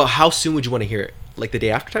like, but how soon would you want to hear it? Like the day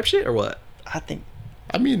after type shit or what? I think.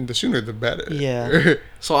 I mean, the sooner the better. Yeah.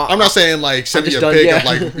 So I'm not saying like send me just a done, pic yeah. of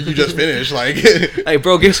like you just finished. Like, Hey,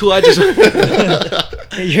 bro, guess who I just?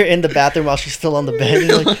 You're in the bathroom while she's still on the bed.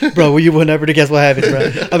 You're like, bro, you will never to guess what happened,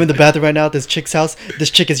 bro. I'm in the bathroom right now at this chick's house.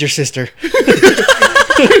 This chick is your sister.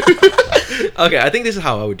 Okay, I think this is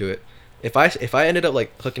how I would do it. If I ended up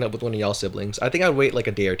like hooking up with one of y'all siblings, I think I'd wait like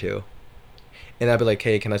a day or two, and I'd be like,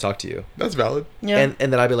 hey, can I talk to you? that's valid. Yeah. And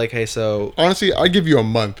then I'd be like, hey, so Honestly, I'd give you a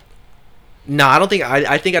month. no, I don't think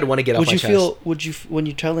I think I'd want to get off would my you chest. feel? Would you, when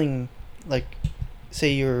you're telling, like,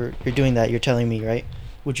 say you're doing that, you're telling me, right?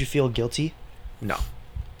 Would you feel guilty? No.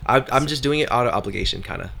 I'm just doing it out of obligation,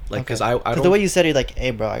 kind of like because I don't. the way you said it, like,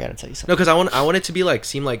 hey, bro, I gotta tell you something. No, because I want it to be like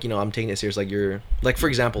seem like I'm taking it serious. Like you're like for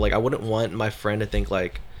example, like I wouldn't want my friend to think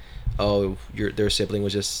like, oh, their sibling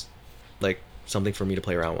was just like something for me to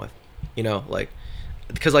play around with, like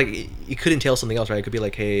because like it could entail something else, right? It could be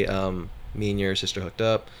like, hey, me and your sister hooked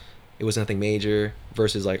up. It was nothing major.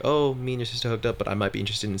 Versus like, oh, me and your sister hooked up, but I might be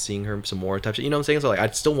interested in seeing her some more type shit. You know what I'm saying? So like,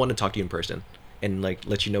 I'd still want to talk to you in person and like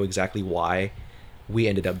let you know exactly why we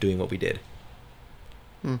ended up doing what we did.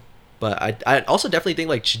 But I also definitely think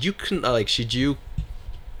like should you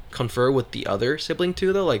confer with the other sibling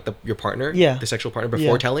too though, like your partner, the sexual partner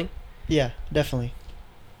before telling? Yeah, definitely.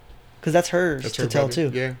 Because that's hers to tell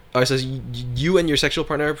too. Yeah. All right, so you and your sexual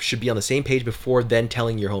partner should be on the same page before then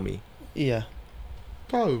telling your homie. Yeah.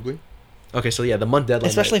 Probably. Okay, so yeah, the month deadline.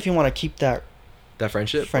 Especially if you want to keep that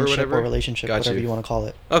friendship or whatever, or relationship, whatever you want to call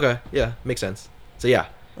it. Okay, yeah, makes sense. So yeah.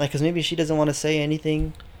 Like, because maybe she doesn't want to say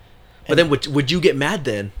anything. But then would you get mad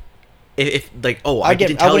then? If like, oh, I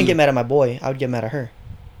wouldn't get mad at my boy. I would get mad at her.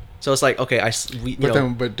 So it's like, okay,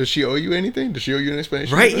 but does she owe you anything? Does she owe you an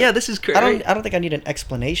explanation? Right? Yeah, this is crazy. I don't think I need an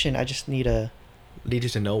explanation. I just need you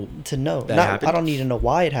to know. To know. That happened? I don't need to know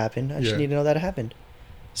why it happened. I just need to know that it happened.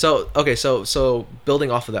 So okay, so building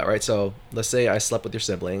off of that, right? So let's say I slept with your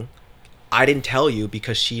sibling. I didn't tell you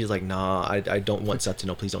because she's like, nah, I don't want Seth to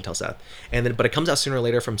know. Please don't tell Seth. And then, but it comes out sooner or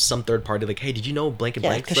later from some third party, like, hey, did you know blank and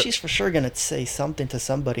blank? Yeah, because she's for sure gonna say something to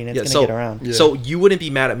somebody, and it's gonna get around. Yeah. So you wouldn't be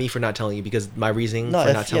mad at me for not telling you because my reasoning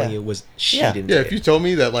for not telling you was she didn't. Yeah, if you told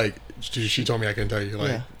me that, like, she told me I couldn't tell you,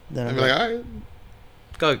 like, then I'd be like, all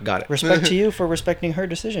right. Got it. Respect to you for respecting her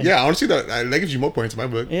decision. Yeah, honestly, that gives you more points in my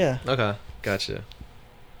book. Yeah. Okay, gotcha.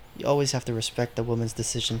 You always have to respect the woman's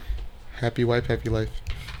decision. Happy wife, happy life.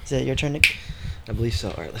 Is it your turn, Nick? I believe so.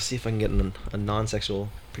 All right, let's see if I can get a non-sexual,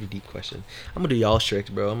 pretty deep question. I'm gonna do y'all tricks,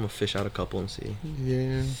 bro. I'm gonna fish out a couple and see.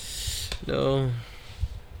 Yeah. No.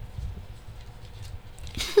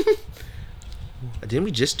 Didn't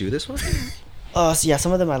we just do this one? So yeah,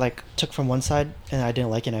 some of them I like took from one side and I didn't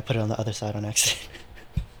like it and I put it on the other side on accident.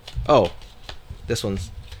 Oh, this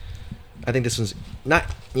one's. I think this one's not.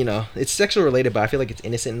 It's sexual related, but I feel like it's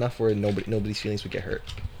innocent enough where nobody's feelings would get hurt.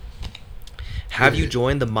 Have you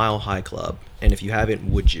joined the Mile High Club? And if you haven't,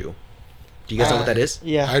 would you? Do you guys know what that is?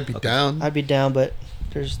 Yeah. I'd be down. I'd be down, but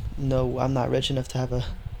I'm not rich enough to have a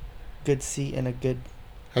good seat and a good.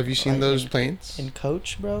 Have you seen those planes? In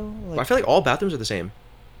coach, bro. Like, I feel like all bathrooms are the same.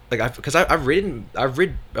 Like I've ridden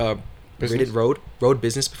road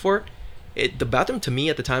business before. The bathroom to me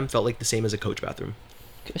at the time felt like the same as a coach bathroom.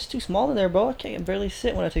 It's too small in there, bro. I can't barely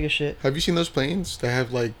sit when I take a shit. Have you seen those planes that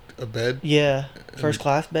have like a bed? Yeah, first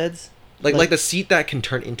class beds. Like the seat that can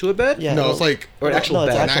turn into a bed? Yeah. No, it's like or an actual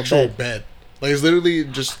bed. An actual bed. Like it's literally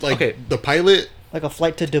just like the pilot. Like a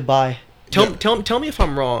flight to Dubai. Tell me if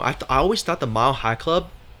I'm wrong. I always thought the Mile High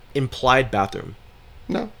Club implied bathroom.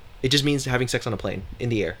 No. It just means having sex on a plane in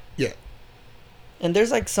the air. Yeah. And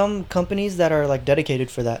there's like some companies that are like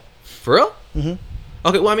dedicated for that. For real? Mm-hmm.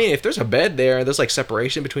 Okay, well, I mean, if there's a bed there, there's like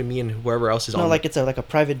separation between me and whoever else is on. No, like it's like a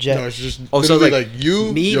private jet. No, it's just so like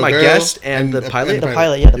you, me, your my girl, guest, and the pilot. The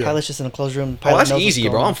pilot, yeah, the pilot's just in a closed room. Oh, that's easy,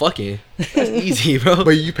 bro. I'm fucking. That's easy, bro.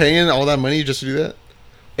 But you paying all that money just to do that?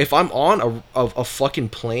 If I'm on a fucking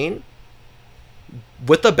plane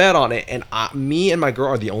with the bed on it, and me and my girl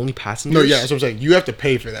are the only passengers. No, yeah, that's what I'm saying. You have to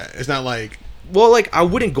pay for that. It's not like. Well, like I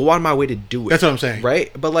wouldn't go out of my way to do it. That's what I'm saying,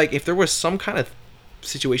 right? But like, if there was some kind of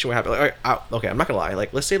situation where happened, like, okay, I'm not gonna lie.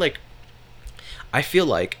 Like, let's say like, I feel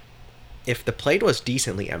like if the plane was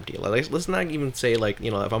decently empty, like let's not even say like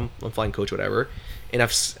if I'm flying coach or whatever, and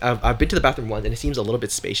I've been to the bathroom once and it seems a little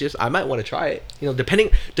bit spacious, I might want to try it.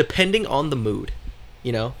 Depending on the mood,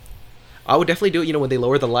 I would definitely do it. When they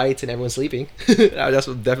lower the lights and everyone's sleeping, that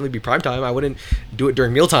would definitely be prime time. I wouldn't do it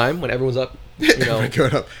during mealtime when everyone's up.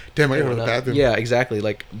 Going up. Damn, I gotta go to the bathroom. Yeah, exactly.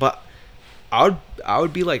 Like, but I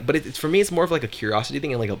would be like, but it's for me, it's more of like a curiosity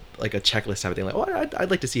thing and like a checklist type of thing. Like, oh,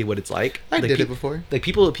 I'd like to see what it's like. I did it before. Like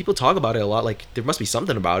people talk about it a lot. Like there must be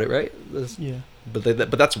something about it, right? Yeah. But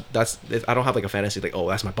that's I don't have like a fantasy like, oh,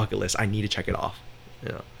 that's my bucket list. I need to check it off.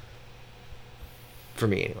 For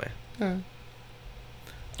me anyway. Yeah.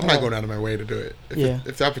 I'm not going out of my way to do it.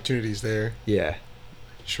 If the opportunity's there. Yeah.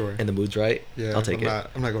 Sure. And the mood's right. Yeah. I'll take it.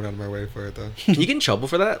 I'm not going out of my way for it though. Can you get in trouble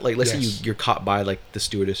for that? Like, let's say you're caught by like the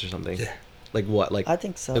stewardess or something. Yeah. Like what? Like I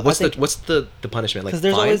think so. Like, what's the punishment? Like,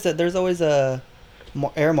 because there's always a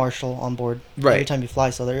air marshal on board every time you fly,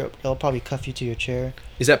 so they'll probably cuff you to your chair.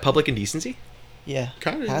 Is that public indecency? Yeah.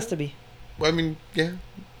 Kind of. Has to be. Well, I mean, yeah.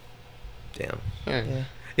 Damn. Right. Yeah.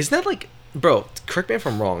 Isn't that like, bro? Correct me if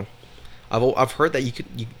I'm wrong. I've heard that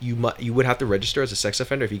you would have to register as a sex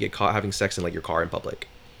offender if you get caught having sex in like your car in public.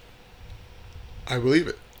 I believe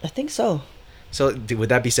it. I think so. So would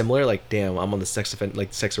that be similar? Like, damn, I'm on the sex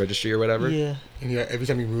registry or whatever. Yeah. And yeah, every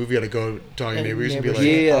time you move, you got to go to all your And neighbors and be like,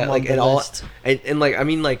 neighbors, Yeah, I'm on like the and all, list. and like I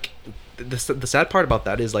mean like the sad part about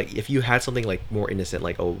that is like if you had something like more innocent,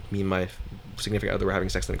 like oh me and my significant other were having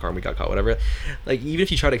sex in the car and we got caught, whatever. Like even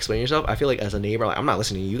if you try to explain yourself, I feel like as a neighbor, like I'm not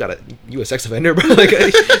listening to you. You a sex offender, bro. Like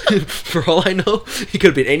for all I know, you could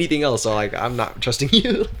have been anything else. So like I'm not trusting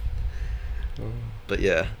you. But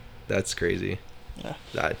yeah, that's crazy. Yeah.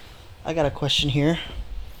 That I got a question here.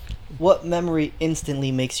 What memory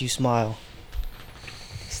instantly makes you smile?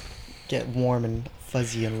 Just get warm and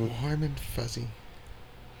fuzzy and warm and fuzzy.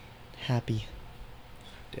 happy.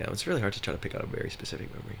 damn, it's really hard to try to pick out a very specific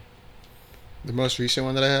memory. The most recent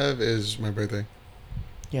one that I have is my birthday.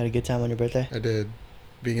 You had a good time on your birthday? I did.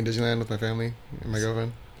 Being in Disneyland with my family and my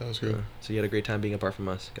girlfriend. That was cool. So you had a great time being apart from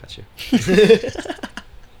us. Got you.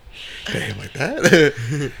 Damn, like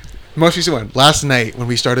that. Most recent one. Last night when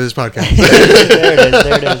we started this podcast. There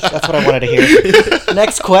it is. That's what I wanted to hear.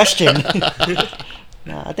 Next question.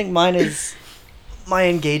 Nah, I think mine is my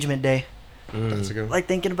engagement day. That's a good one. Like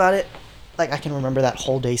thinking about it, like I can remember that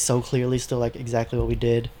whole day so clearly, still like exactly what we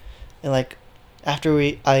did, and like after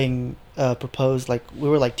I proposed, like we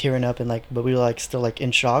were like tearing up and like, but we were like still like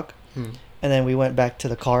in shock, and then we went back to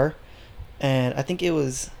the car, and I think it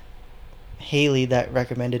was Haley that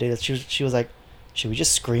recommended it. She was like, should we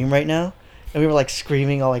just scream right now? And we were like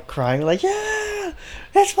screaming, all like crying, like yeah,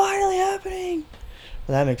 it's finally happening.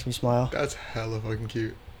 Well, that makes me smile. That's hella fucking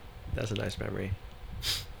cute. That's a nice memory.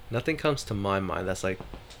 Nothing comes to my mind that's like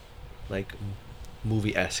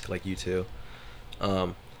movie-esque like you two.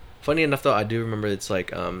 Funny enough though, I do remember it's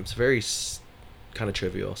like it's very kind of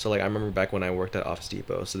trivial. So like I remember back when I worked at Office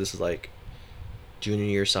Depot. So this is like junior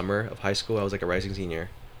year summer of high school. I was like a rising senior,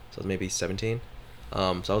 so I was maybe 17. So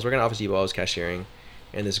I was working at Office Depot. I was cashiering,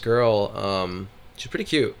 and this girl, she's pretty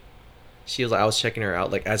cute. She was like, I was checking her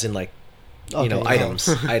out, like as in like you know, Okay.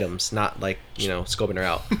 items, not like, you know, scoping her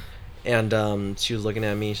out. And she was looking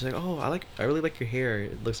at me. She's like, "Oh, I really like your hair.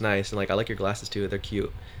 It looks nice, and like I like your glasses too. They're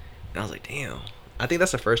cute." And I was like, "Damn." I think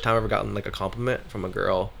that's the first time I've ever gotten like a compliment from a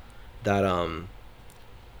girl that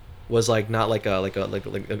was like not like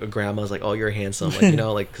a grandma's like, "Oh, you're handsome," like, you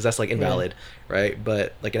know, like because that's like invalid, right?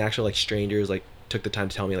 But like an actual like strangers like took the time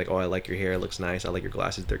to tell me like, "Oh, I like your hair. It looks nice. I like your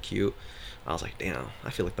glasses. They're cute." I was like, "Damn, I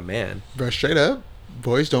feel like the man." Bro, straight up,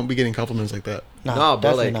 boys don't be getting compliments like that. No, bro,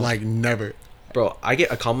 definitely like- not. Like, never. Bro, I get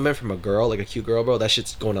a compliment from a girl, like a cute girl, bro. That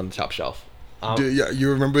shit's going on the top shelf. Dude, yeah, you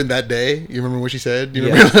remember that day? You remember what she said? You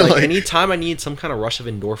Yeah, remember? like anytime I need some kind of rush of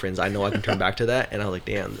endorphins, I know I can turn back to that. And I was like,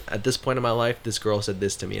 damn, at this point in my life, this girl said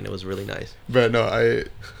this to me, and it was really nice. But no,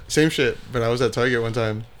 same shit. But I was at Target one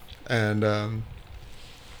time, and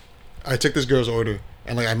I took this girl's order,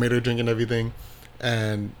 and like I made her a drink and everything,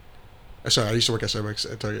 and sorry, I used to work at Starbucks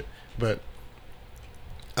at Target, but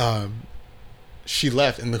she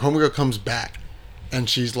left, and the homegirl comes back, and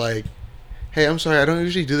she's like, "Hey, I'm sorry, I don't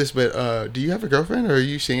usually do this, but do you have a girlfriend, or are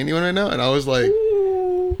you seeing anyone right now?" And I was like,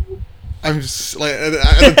 I'm just like at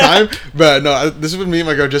the time, but no, this is when me and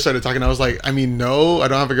my girl just started talking. I was like, I mean, no, I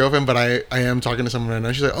don't have a girlfriend, but I am talking to someone right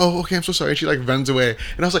now. She's like, "Oh, okay, I'm so sorry." And she like runs away,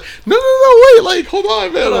 and I was like, "No, wait, like hold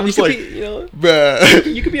on, man." I'm just like, you know, but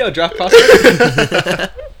you could be a draft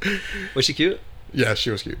prospect. Was she cute? yeah, she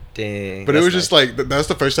was cute, Dang. but it that's was just nice. like that's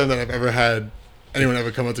the first time that I've ever had anyone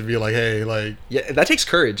ever come up to me like, "Hey, like, Yeah, that takes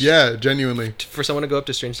courage. yeah, genuinely." For someone to go up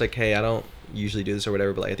to strangers like, "Hey, I don't usually do this or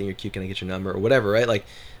whatever, but like, I think you're cute. Can I get your number or whatever?" Right? Like,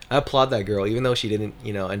 I applaud that girl, even though she didn't,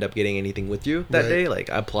 you know, end up getting anything with you that Right. day. Like,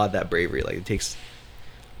 I applaud that bravery. Like, it takes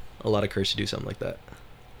a lot of courage to do something like that.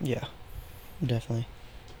 Yeah, definitely.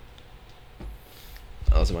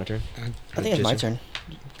 Oh, is it my turn? I think it's my Jason?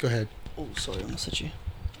 turn. Go ahead. Oh, sorry, I almost hit you.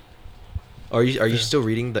 Are you Yeah. still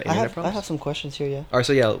reading the I internet have problems? some questions here. Yeah. All right,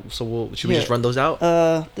 so yeah, should we just Yeah. run those out?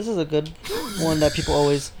 This is a good one that people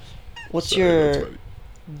always. What's Sorry, that's your funny.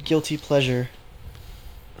 guilty pleasure?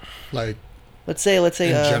 Like Let's say in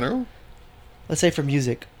general? let's say for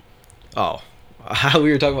music. Oh, how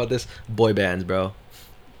we were talking about this boy bands, bro.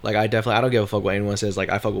 Like I don't give a fuck what anyone says. Like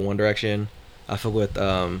I fuck with One Direction, I fuck with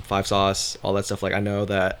Five Sauce, all that stuff. Like I know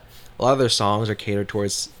that a lot of their songs are catered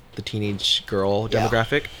towards the teenage girl Yeah.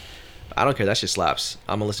 demographic. I don't care. That shit slaps.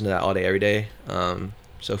 I'm gonna listen to that all day, every day.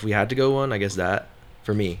 So if we had to go one, I guess that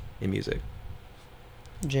for me in music.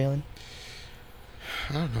 Jalen.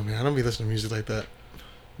 I don't know, man. I don't be listening to music like that.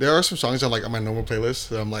 There are some songs on like on my normal playlist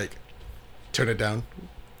that I'm like, turn it down,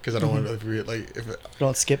 because I don't want other people to, like if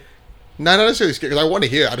Don't skip. not necessarily scared because I want to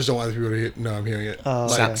hear it. I just don't want other people to know I'm hearing it. Oh,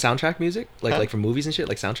 Like, okay. Soundtrack music, like Huh? like from movies and shit,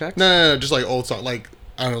 like soundtracks. no, just like old song, like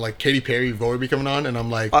I don't know, like Katy Perry, Void be coming on, and I'm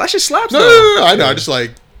like, Oh, that shit slaps. no, though. I know, I just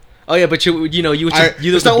like, Oh yeah, but you know you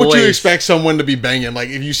it's not what you expect someone to be banging. Like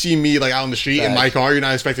if you see me like out on the street in my car, you're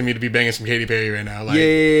not expecting me to be banging some Katy Perry right now. Like, yeah,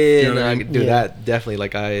 you know what I I mean? could do that definitely.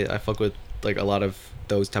 Like I fuck with like a lot of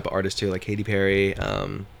those type of artists too, like Katy Perry.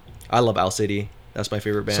 I love Owl City. That's my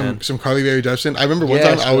favorite band. Some Carly Rae Jepsen. I remember one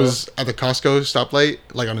time I was at the Costco stoplight,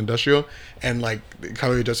 like on Industrial, and like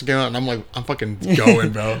Carly Rae Jepsen came out, and I'm like, I'm fucking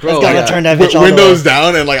going, bro. Bro, gotta turn that bitch windows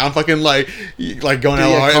down, and like I'm fucking like going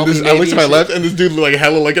hella hard. And I looked to my left, and this dude like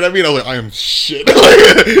hella looking at me, and I was like, I am shit.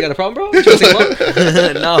 You got a problem, bro? You sing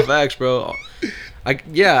along? No, facts, bro. I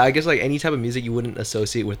guess like any type of music you wouldn't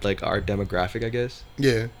associate with like our demographic, I guess.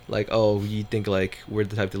 Yeah. Like, oh, you think like we're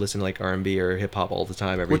the type to listen to like R&B or hip hop all the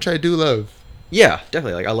time, which I do love. Yeah,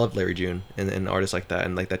 definitely. Like I love Larry June and artists like that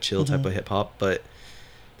and like that chill type of hip hop. But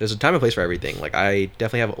there's a time and place for everything. Like I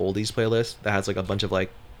definitely have an oldies playlist that has like a bunch of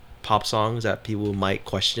like pop songs that people might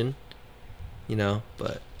question, you know.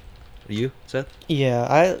 But you, Seth?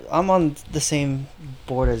 Yeah, I'm on the same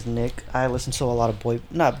board as Nick. I listen to a lot of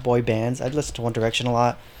not boy bands. I listen to One Direction a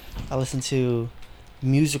lot. I listen to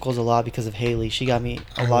musicals a lot because of Haley. She got me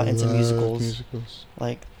a lot into musicals.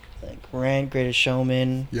 Like Rand, Greatest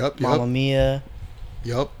Showman, Mamma Mia.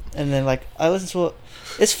 Yep. And then like I listen to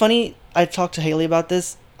it's funny, I talked to Haley about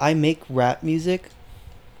this. I make rap music,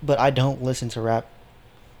 but I don't listen to rap.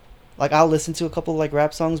 Like I'll listen to a couple like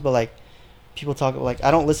rap songs, but like people talk like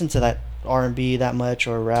I don't listen to that R&B that much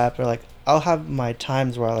or rap, or like I'll have my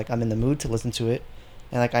times where like I'm in the mood to listen to it,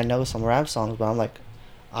 and like I know some rap songs, but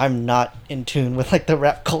I'm not in tune with like the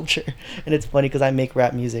rap culture. And it's funny because I make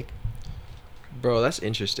rap music. Bro, that's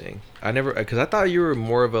interesting. I never, because I thought you were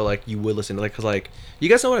more of a like you would listen to like, because like you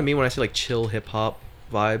guys know what I mean when I say like chill hip hop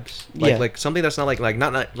vibes, like something that's not like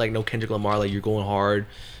not like no Kendrick Lamar, like you're going hard,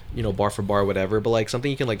 you know, bar for bar whatever, but like something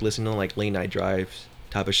you can like listen to like late night drives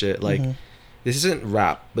type of shit. Like this isn't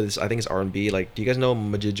rap, but I think it's R&B. Like, do you guys know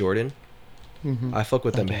Majid Jordan? I fuck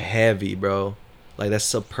with them heavy, bro. Like that's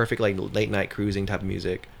so perfect like late night cruising type of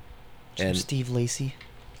music. And Steve Lacy.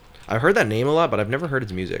 I've heard that name a lot, but I've never heard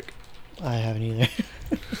his music. I haven't either.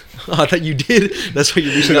 Oh, I thought you did. That's what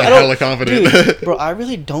you got hella confident. Dude, bro, I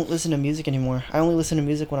really don't listen to music anymore. I only listen to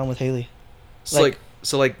music when I'm with Haley. So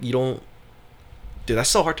like you don't. Dude, that's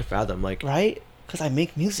so hard to fathom. Like, right? Because I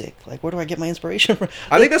make music. Like, where do I get my inspiration from?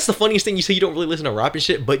 I think that's the funniest thing. You say you don't really listen to rap and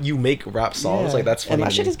shit, but you make rap songs. Yeah. Like that's funny. And my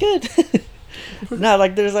shit is good. No,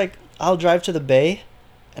 like there's like I'll drive to the Bay,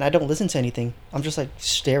 and I don't listen to anything. I'm just like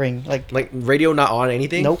staring. Like radio not on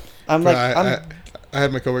anything. Nope. I'm like I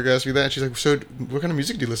had my coworker ask me that, and she's like, "So, what kind of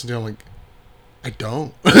music do you listen to?" I'm like, "I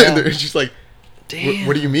don't." Yeah. And she's like, "Damn,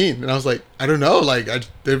 what do you mean?" And I was like, "I don't know. Like,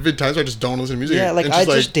 there have been times where I just don't listen to music." Yeah, like I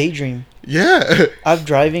just daydream. Yeah, I'm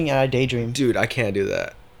driving and I daydream. Dude, I can't do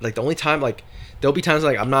that. Like the only time, like there'll be times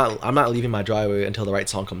like I'm not leaving my driveway until the right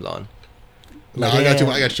song comes on. Like, I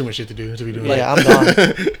got too much shit to do to be doing. Yeah, I'm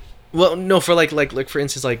gone. Well, no, for like for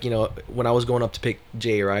instance, like, you know, when I was going up to pick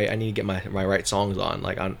Jay, right, I need to get my right songs on.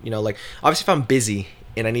 Like, on, you know, like obviously if I'm busy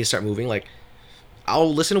and I need to start moving, like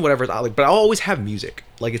I'll listen to whatever I like, but I'll always have music.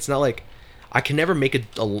 Like it's not like I can never make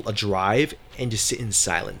a drive and just sit in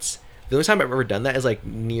silence. The only time I've ever done that is like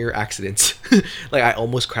near accidents. Like I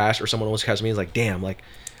almost crashed or someone almost crashed me. It's like, damn, like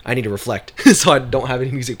I need to reflect, so I don't have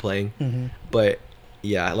any music playing. But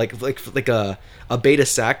yeah, like a beta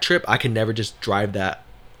sac trip, I can never just drive that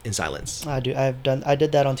in silence. I did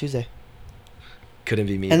that on Tuesday. Couldn't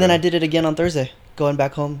be me. And then I did it again on Thursday, going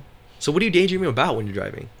back home. So what are you daydreaming about when you're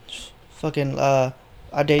driving? Fucking I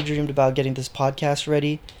daydreamed about getting this podcast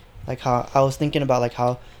ready. Like how I was thinking about like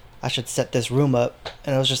how I should set this room up,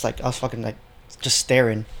 and I was just like I was fucking like just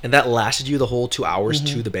staring. And that lasted you the whole 2 hours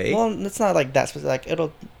to the Bay? Well, it's not like that specific. Like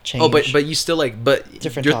it'll change. Oh, but you still like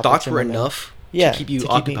different your thoughts were enough to keep you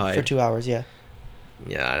occupied for 2 hours. Yeah.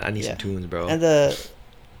 Yeah, I need some tunes, bro. And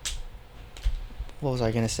what was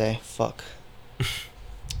I gonna say? Fuck.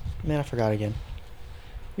 Man, I forgot again.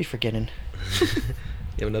 We forgetting. You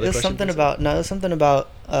have another there's question? There's something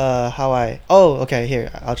about how I. Oh, okay.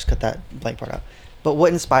 Here, I'll just cut that blank part out. But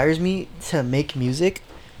what inspires me to make music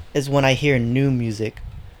is when I hear new music.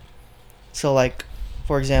 So like,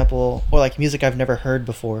 for example, or like music I've never heard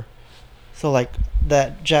before. So like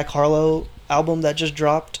that Jack Harlow album that just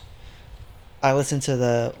dropped. I listened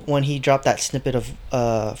to when he dropped that snippet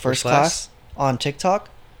of First Class on TikTok.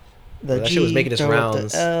 That shit was making its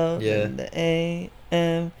rounds. The L and the A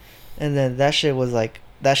M, and then that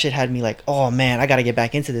shit had me like, oh man, I gotta get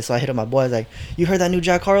back into this. So I hit up my boy. I was like, you heard that new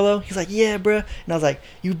Jack Harlow? He's like, yeah, bro. And I was like,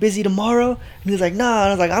 you busy tomorrow? And he was like, nah. And I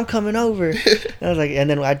was like, I'm coming over. And I was like, and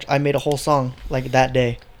then I made a whole song like that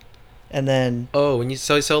day, and then when you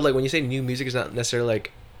like when you say new music, is not necessarily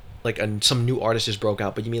like some new artist just broke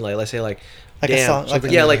out, but you mean like let's say like like a Damn. song, like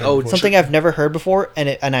Something Yeah, that I like, hadn't oh, before. something I've never heard before,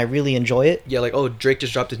 and I really enjoy it. Yeah, like, oh, Drake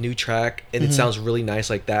just dropped a new track and it sounds really nice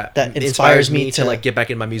like that. That It inspires me to like get back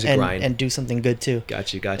in my music grind. and do something good too.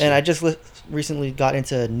 Got you. And I just recently got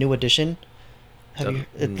into New Edition. Don't-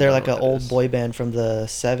 They're like know an what that old is. boy band from the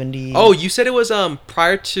 70s. Oh, you said it was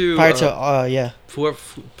prior to yeah,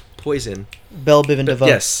 Poison. Belle Biv and DeVoe.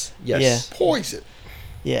 Yes. Poison.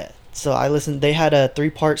 Yeah. So I listened. They had a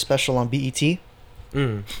 3-part special on BET,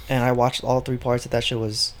 Mm. and I watched all 3 parts. That shit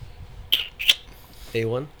was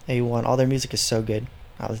A1. A1. All their music is so good.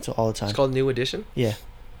 I listen to it all the time. It's called New Edition. Yeah.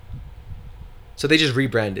 So they just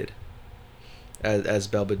rebranded as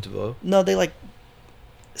Belle Biv DeVoe. No, they like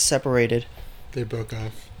separated. They broke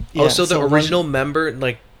off. Oh, so the one- original member,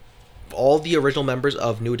 like all the original members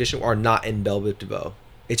of New Edition, are not in Belle Biv DeVoe.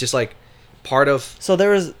 It's just like part of. So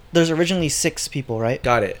there's originally 6 people, right?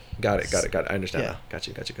 Got it. I understand Yeah. now. Got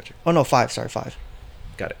you. Oh no, 5. Sorry, 5.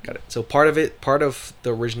 Got it. So part of the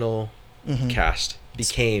original Mm-hmm. cast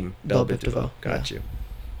became Belle Biv DeVoe. Got you.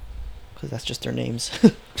 Because that's just their names.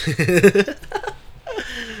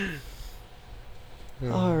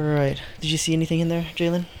 Yeah. All right. Did you see anything in there,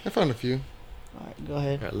 Jalen? I found a few. All right, go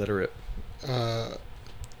ahead. All right, let her rip.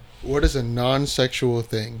 What is a non-sexual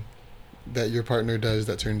thing that your partner does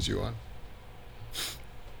that turns you on?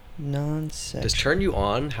 Non-sex. Does turn you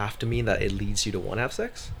on have to mean that it leads you to want to have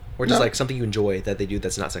sex, or just No. like something you enjoy that they do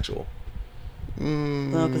that's not sexual?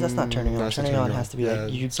 No, because that's not turning on. That's not Turning on has to be Yeah.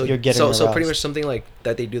 like So you're getting so aroused. pretty much something like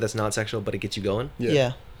that they do that's not sexual, but it gets you going.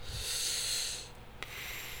 Yeah.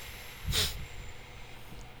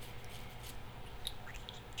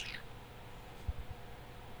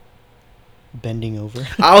 Bending over.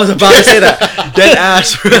 I was about to say that. Dead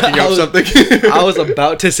ass. Bro. Picking up something. I was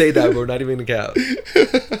about to say that, bro. Not even a cap.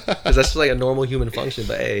 Because that's just like a normal human function.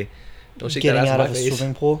 But hey, don't shake Getting that ass out in my of a face.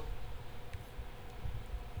 swimming pool.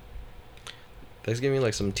 That's giving me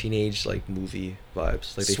like some teenage like movie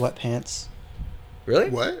vibes. Like Sweatpants. Really?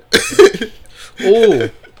 What? Oh.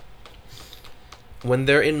 When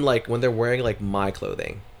they're wearing like my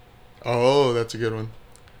clothing. Oh, that's a good one.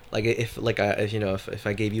 Like if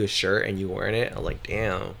I gave you a shirt and you wearing it, I'm like,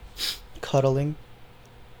 damn. Cuddling.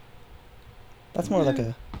 That's more like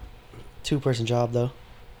a 2-person job, though.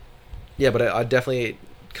 Yeah, but I definitely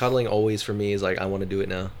cuddling always for me is like I want to do it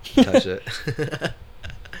now. Touch it.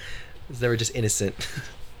 It's never just innocent.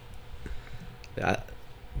 I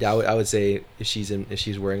would say if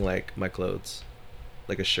she's wearing like my clothes,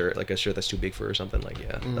 like a shirt that's too big for her or something, like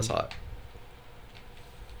that's hot.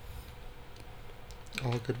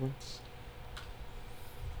 All good ones.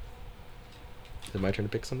 Is it my turn to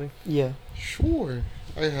pick something? Yeah. Sure.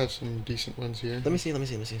 I have some decent ones here. Let me see.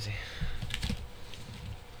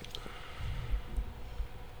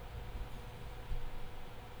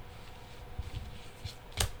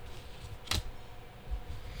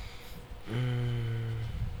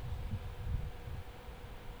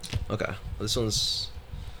 Okay, well, this one's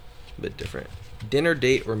a bit different. Dinner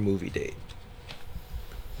date or movie date?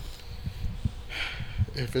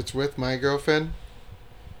 If it's with my girlfriend,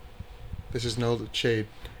 this is no shade,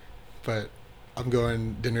 but I'm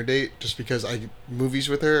going dinner date just because movies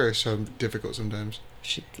with her are so difficult sometimes.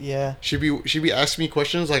 Yeah. She'd be asking me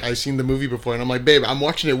questions like I've seen the movie before, and I'm like, babe, I'm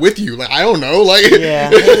watching it with you. Like I don't know, like Yeah.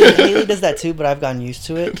 Haley does that too, but I've gotten used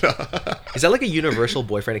to it. Is that like a universal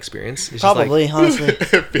boyfriend experience? It's just Probably, like, honestly.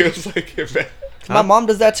 It feels like it. My mom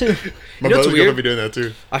does that too. My You know what's brother's weird? gonna be doing that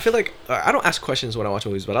too. I feel like I don't ask questions when I watch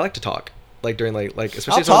movies, but I like to talk. Like during like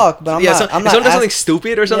especially I'll if someone- talk, but I'm yeah, not- so, I'm if not someone does something ask-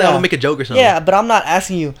 stupid or something, Yeah. I'm gonna make a joke or something. Yeah, but I'm not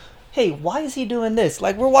asking you, hey, why is he doing this?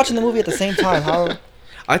 Like, we're watching the movie at the same time. How?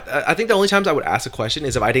 I think the only times I would ask a question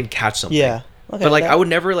is if I didn't catch something. Yeah. Okay, But like that- I would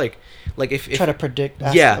never like if try to predict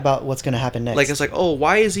Yeah. about what's going to happen next. like it's like, oh,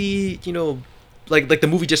 why is he, like the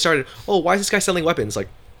movie just started, oh, why is this guy selling weapons? Like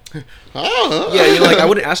yeah, like I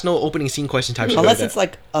wouldn't ask no opening scene question type shit. Unless like it's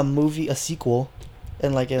like a movie, a sequel,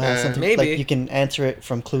 and like it has something Maybe. like you can answer it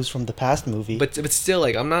from clues from the past movie. but still,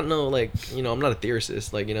 like I'm not I'm not a theorist,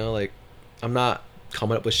 like like I'm not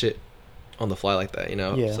coming up with shit on the fly like that,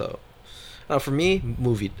 Yeah. So for me,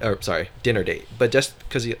 dinner date, but just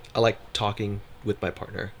because I like talking with my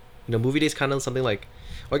partner. Movie date's kind of something like,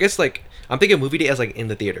 well, I guess like I'm thinking movie date as like in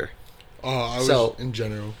the theater. Oh, I was So- in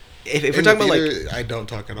general. If In we're the talking about like theater, I don't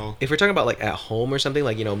talk at all. if we're talking about like at home or something,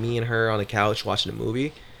 like me and her on the couch watching a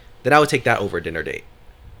movie, then I would take that over a dinner date.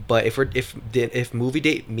 But if movie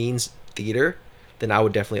date means theater, then I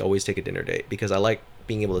would definitely always take a dinner date because I like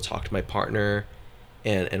being able to talk to my partner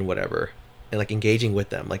and whatever, and like engaging with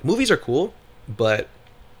them. Like movies are cool, but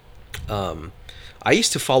I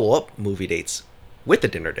used to follow up movie dates with the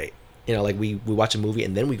dinner date. you know, like we watch a movie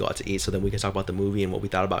and then we go out to eat, so then we can talk about the movie and what we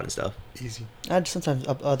thought about and stuff. Easy. I'd sometimes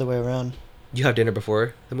other way around. You have dinner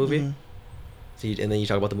before the movie, Mhm. so and then you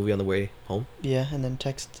talk about the movie on the way home. Yeah, and then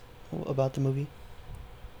text about the movie.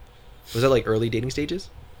 Was that like early dating stages,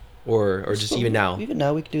 or just even now? Even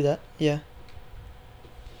now we could do that. Yeah.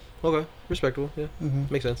 Okay, respectable. Yeah,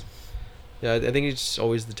 Mm-hmm. makes sense. Yeah, I think it's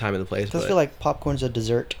always the time and the place. I feel like popcorn's a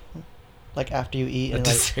dessert. Like after you eat and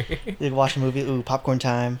like you watch a movie, ooh, popcorn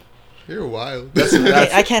time. You're wild.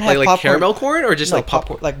 I can't have like popcorn. caramel corn or just No, like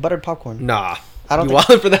popcorn. like buttered popcorn. Nah, I don't you think-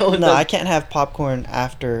 wild for that one. No, I can't have popcorn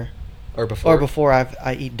after or before.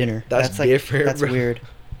 I eat dinner. That's like different, That's bro. weird.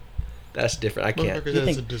 That's different. I can't. Motherfuckers You as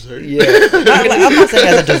think- a dessert. Yeah. Not, like, I'm not saying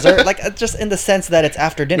as a dessert, like just in the sense that it's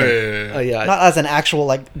after dinner. Yeah. Oh yeah. Not as an actual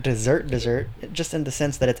like dessert, just in the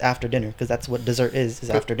sense that it's after dinner, because that's what dessert is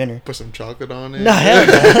after dinner. Put some chocolate on it. No, hell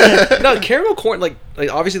no. No, caramel corn, like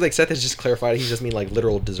obviously, like Seth has just clarified, he just mean like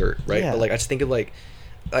literal dessert, right? Yeah. But like I just think of like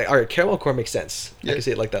all right, caramel corn makes sense. I Yeah. can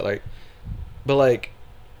say it like that, like, but like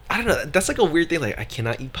I don't know, that's like a weird thing. Like I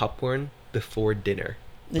cannot eat popcorn before dinner.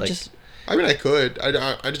 It Like, just I mean, I could. I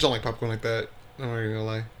just don't like popcorn like that. I'm not even gonna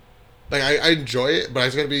lie. Like I enjoy it, but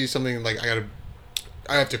it's gotta be something like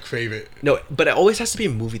I have to crave it. no, but it always has to be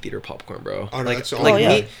movie theater popcorn, bro. Oh, no, like that's the like only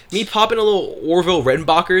me, one. me popping a little Orville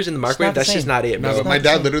Redenbachers in the not microwave. the That's just same. not it, No, bro. but not my the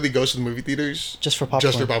dad same. literally goes to the movie theaters just for popcorn.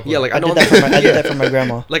 just for popcorn. Yeah, like I I know did that from my, I did yeah. that from my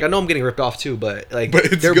grandma. Like I know I'm getting ripped off too, but like But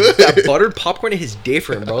it's they're- good. that buttered popcorn is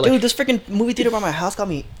different, bro. Like, Dude, this freaking movie theater by my house got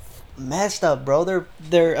me messed up, bro. They're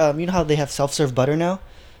you know how they have self-serve butter now?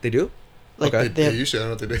 they do. Like Okay. they They have, used to. I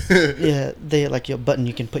don't know what they do. yeah, they like your button.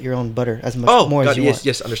 You can put your own butter as much Oh, more God, as you yes, want.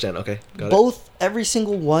 yes, understand. Okay, got it. Both every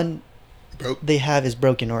single one Broke. they have is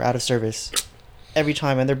broken or out of service every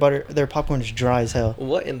time, and their popcorn is dry as hell.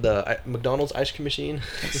 What in the McDonald's ice cream machine?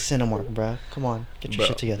 It's Cinemark, bro. Come on, get your Bro,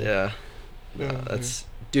 shit together. Yeah. Yeah, Nah, that's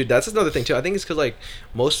dude. That's another thing too. I think it's because like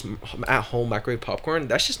most at home microwave popcorn,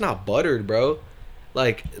 that's just not buttered, bro.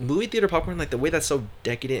 Like movie theater popcorn, like the way that's so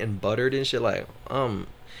decadent and buttered and shit.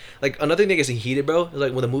 Like another thing that gets heated, bro, is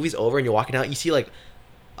like when the movie's over and you're walking out, you see like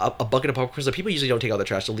a bucket of popcorn. So people usually don't take out the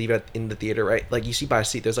trash; they'll leave it in the theater, right? Like you see by a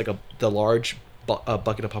seat, there's like the large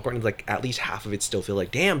bucket of popcorn, and like at least half of it still feel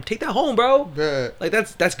like, damn, take that home, bro. But Like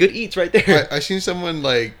that's good eats right there. I seen someone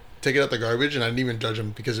like take it out the garbage, and I didn't even judge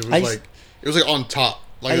them because it I was used- like on top,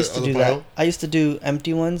 like I used to of the do pile. that. I used to do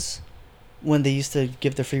empty ones when they used to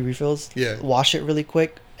give the free refills. Yeah. Wash it really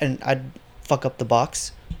quick, and I'd fuck up the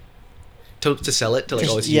box. to sell it to like Just-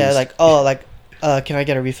 always yeah, use. like can I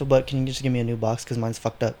get a refill? But can you just give me a new box because mine's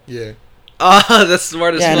fucked up? Yeah, Ah, that's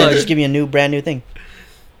smart as Yeah, and then fuck. just give me a new brand new thing.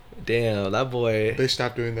 Damn, that boy. they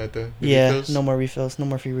stopped doing that though. The Yeah, refills. no more refills, no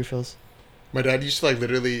more free refills. My dad used to like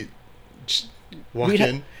literally just walk We'd ha-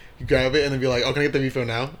 in, grab it, and then be like, "Oh, can I get the refill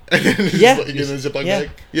now?" And then just, Yeah. like, you get in the Ziploc Yeah. bag.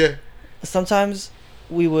 Yeah, Sometimes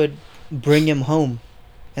we would bring him home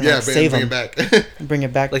and yeah, like but save bring him it back. and bring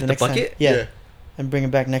it back Like the the next time. bucket? Yeah, and bring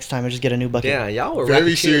it back next time and just get a new bucket. Damn, y'all were Very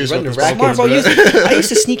racketeers serious running about the this racket. Smart, bro. Rackets, I used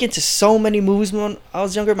to sneak into so many movies when I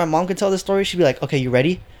was younger. My mom could tell the story. She'd be like, "Okay, you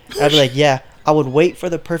ready?" I'd be like, "Yeah." I would wait for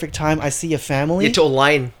the perfect time I see a family Yeah, to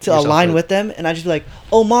align to yourself align with them, and I'd just be like,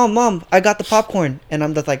 "Oh, mom, I got the popcorn," and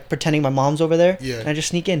I'm just like pretending my mom's over there. Yeah. And I just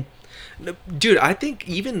sneak in. No, dude, I think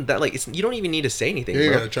even that, like, you don't even need to say anything. Yeah, you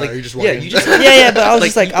bro. gotta try. Like, You just walk yeah, in. you just Yeah, but I was Like,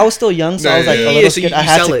 just like, I was still young, so No, I was like yeah, a yeah, little so scared. you I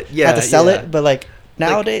had sell to, it. I had Yeah, to sell yeah. it, but like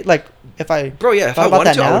nowadays, like if I bro, yeah, if thought I about wanted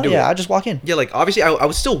that to, I now, would do yeah, it. I'd just walk in. Yeah, like obviously, I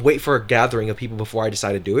would still wait for a gathering of people before I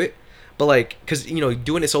decide to do it. But like, cause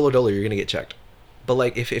doing it solo dolo, you're gonna get checked. But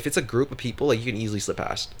like, if it's a group of people, like you can easily slip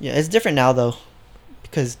past. Yeah, it's different now though,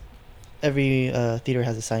 because every theater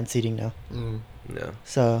has assigned seating now. Mm. No,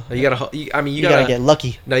 So you gotta. I mean, you gotta get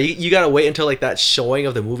lucky. No, you gotta wait until like that showing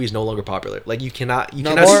of the movie is no longer popular. Like you cannot. No,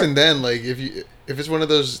 cannot. but even then, like if it's one of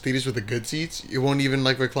those theaters with the good seats, it won't even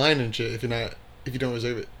like recline and shit if you don't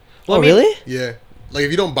reserve it. Well, Oh I mean- really? Yeah, like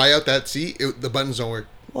if you don't buy out that seat, the buttons don't work.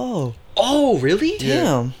 Whoa, Oh, really? Yeah.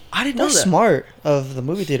 damn! I didn't know That's that. smart of the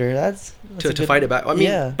movie theater. That's To a good- fight it back. I mean,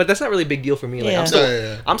 yeah. but that's not really a big deal for me. Like Yeah. I'm still,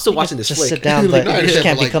 Yeah. I'm still You watching just this flick. sit down, but No, I you just understand,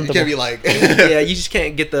 can't but, be comfortable. You can't be like, Yeah, you just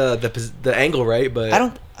can't get the angle right. But I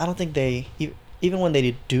don't think they even when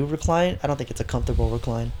they do recline, I don't think it's a comfortable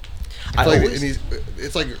recline. I like always-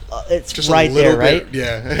 it's like It's just a right little there, right? bit-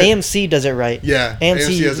 yeah. AMC does it right. Yeah, AMC,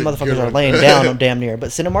 AMC has a motherfuckers good are one. laying down on damn near, but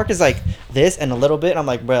Cinemark is like this and a little bit. I'm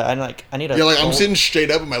like, bruh, I need to. Yeah, like I'm sitting straight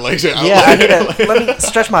up and my legs are out. Yeah, I need to let me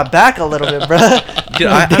stretch my back a little bit, bruh. Dude,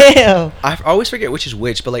 Damn. I always forget which is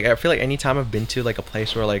which, but like I feel like anytime I've been to like a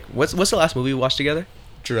place where like what's the last movie we watched together?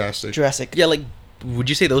 Jurassic. Jurassic. Yeah, like would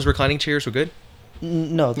you say those reclining chairs were good?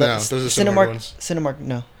 No, No, those are Cinemark ones. Cinemark,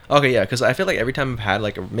 no. Okay, yeah, because I feel like every time I've had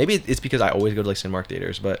like maybe it's because I always go to like Cinemark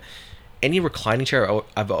theaters, but any reclining chair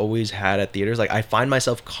I've always had at theaters, like I find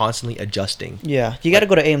myself constantly adjusting. Yeah, you got to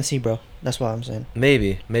go to AMC, bro. That's what I'm saying.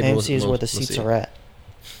 Maybe AMC is where the we'll seats see. are at.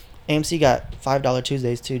 AMC got $5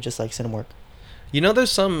 Tuesdays too, just like Cinemark. You know,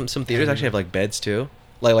 there's some theaters actually have like beds too,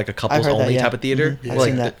 like a couples heard that, only yeah. type of theater. Mhm. I've Like,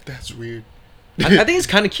 seen that. That's weird. I think it's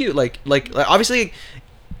kind of cute. Like obviously,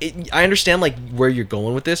 I understand like where you're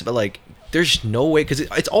going with this, but like there's no way because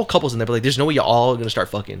it's all couples in there. But like there's no way y'all all gonna start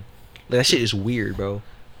fucking. Like that shit is weird, bro.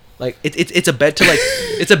 Like it's a bed to like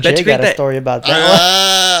it's a bed Jay to create got a that. story about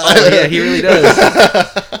that. Oh yeah, he really does.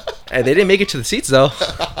 And they didn't make it to the seats though.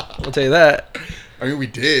 I'll tell you that. I mean, we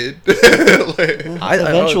did. Like,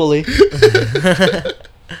 Eventually.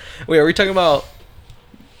 Wait, are we talking about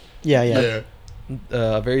Yeah.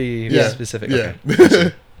 very Yeah. specific? Yeah.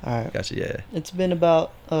 Okay. All right. Gotcha. Yeah. It's been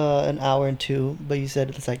about an hour and 2, but you said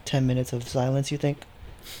it's like 10 minutes of silence. You think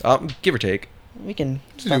Give or take. we can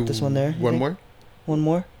Let's stop do this one there? you One think? more. One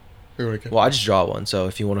more. Well, I just draw one, so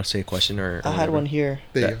if you want to say a question or I had whatever. one here.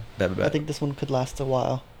 There you I think this one could last a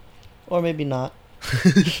while, or maybe not.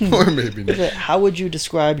 go. Or maybe not. How would you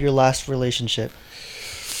describe your last relationship?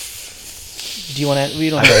 Do you want to? We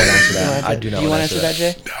don't. I don't have wanna answer you that. wanna I do not Do you wanna want to answer answer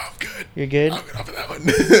that, Jay? No, I'm good. You're good. I'm good off of that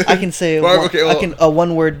one. I can say Well, one, okay, well- I can a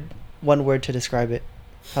one word to describe it.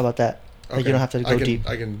 How about that? Like Okay. you don't have to go I can, deep,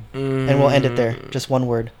 I can. and we'll end it there. Just one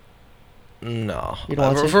word. No. You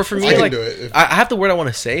don't want to? For I me, can like do it if- I have the word I want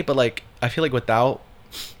to say, but like I feel like without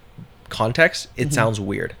context, it Mhm. sounds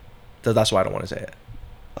weird. So that's why I don't want to say it.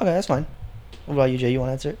 Okay, that's fine. What about you, Jay? You want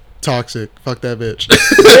to answer it? Toxic. Fuck that bitch.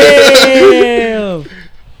 Damn.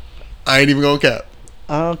 I ain't even gonna cap.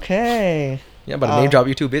 Okay. Yeah, but name drop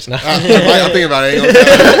you too, bitch. Nah. I'm thinking about it. I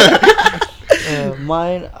ain't gonna cap.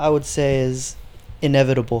 Mine, I would say, is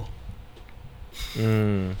inevitable.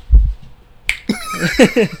 Mm.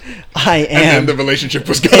 I And then am. the relationship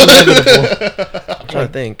was gone. I'm trying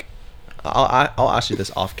to think. I'll ask you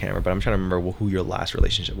this off camera, but I'm trying to remember who your last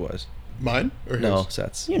relationship was. Mine or his? No,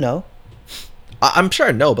 Seth's. You know. I'm sure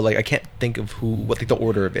I know, but like I can't think of what like the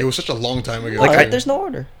order of it. It was such a long time ago. Like, Alright, I- there's no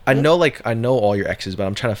order. I know all your exes, but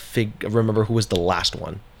I'm trying to remember who was the last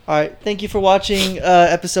one. All right, thank you for watching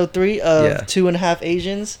episode 3 of Yeah. 2.5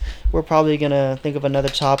 Asians. We're probably gonna think of another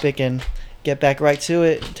topic and get back right to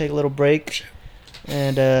it. Take a little break.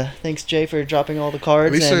 And thanks, Jay, for dropping all the cards.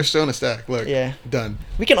 At least and they're still in a stack. Look. Yeah. Done.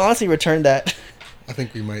 we can honestly return that. I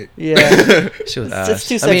think we might. Yeah. She was It's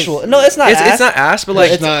too ass. I mean, sexual. No, it's not. It's not ass, but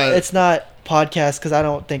like it's not podcast because I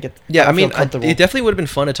don't think it. yeah. I don't feel mean, comfortable. it definitely would have been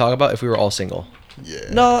fun to talk about if we were all single. Yeah.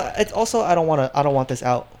 No, it's also I don't want this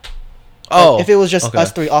out. Oh, Like, if it was just okay.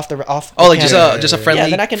 us three off the off. Oh, the like just camera. just a Yeah, friendly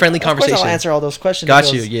then I can, friendly of course conversation. I'll answer all those questions. Got if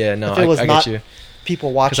it you. was- Yeah, no, if it was I not get you.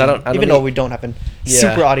 people watching, I don't even need- though we don't have a Yeah.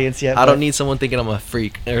 super audience yet. I but- don't need someone thinking I'm a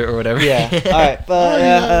freak or whatever. Yeah. All right.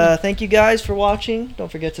 But thank you guys for watching. Don't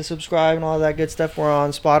forget to subscribe and all that good stuff. We're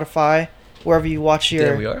on Spotify, wherever you watch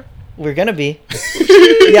your. Yeah, we are. We're gonna be.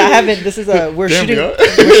 Yeah, I haven't. This is we're Damn, we shooting. are.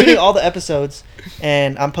 We're shooting all the episodes,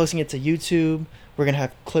 and I'm posting it to YouTube. We're gonna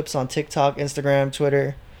have clips on TikTok, Instagram,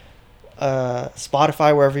 Twitter,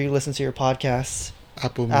 Spotify, wherever you listen to your podcasts.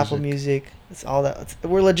 Apple Music. Apple Music. It's all that.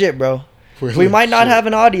 We're legit, bro. We're We might not legit. have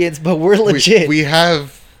an audience, but we're legit. We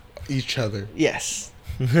have each other. Yes.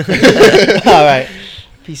 All right.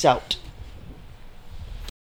 Peace out.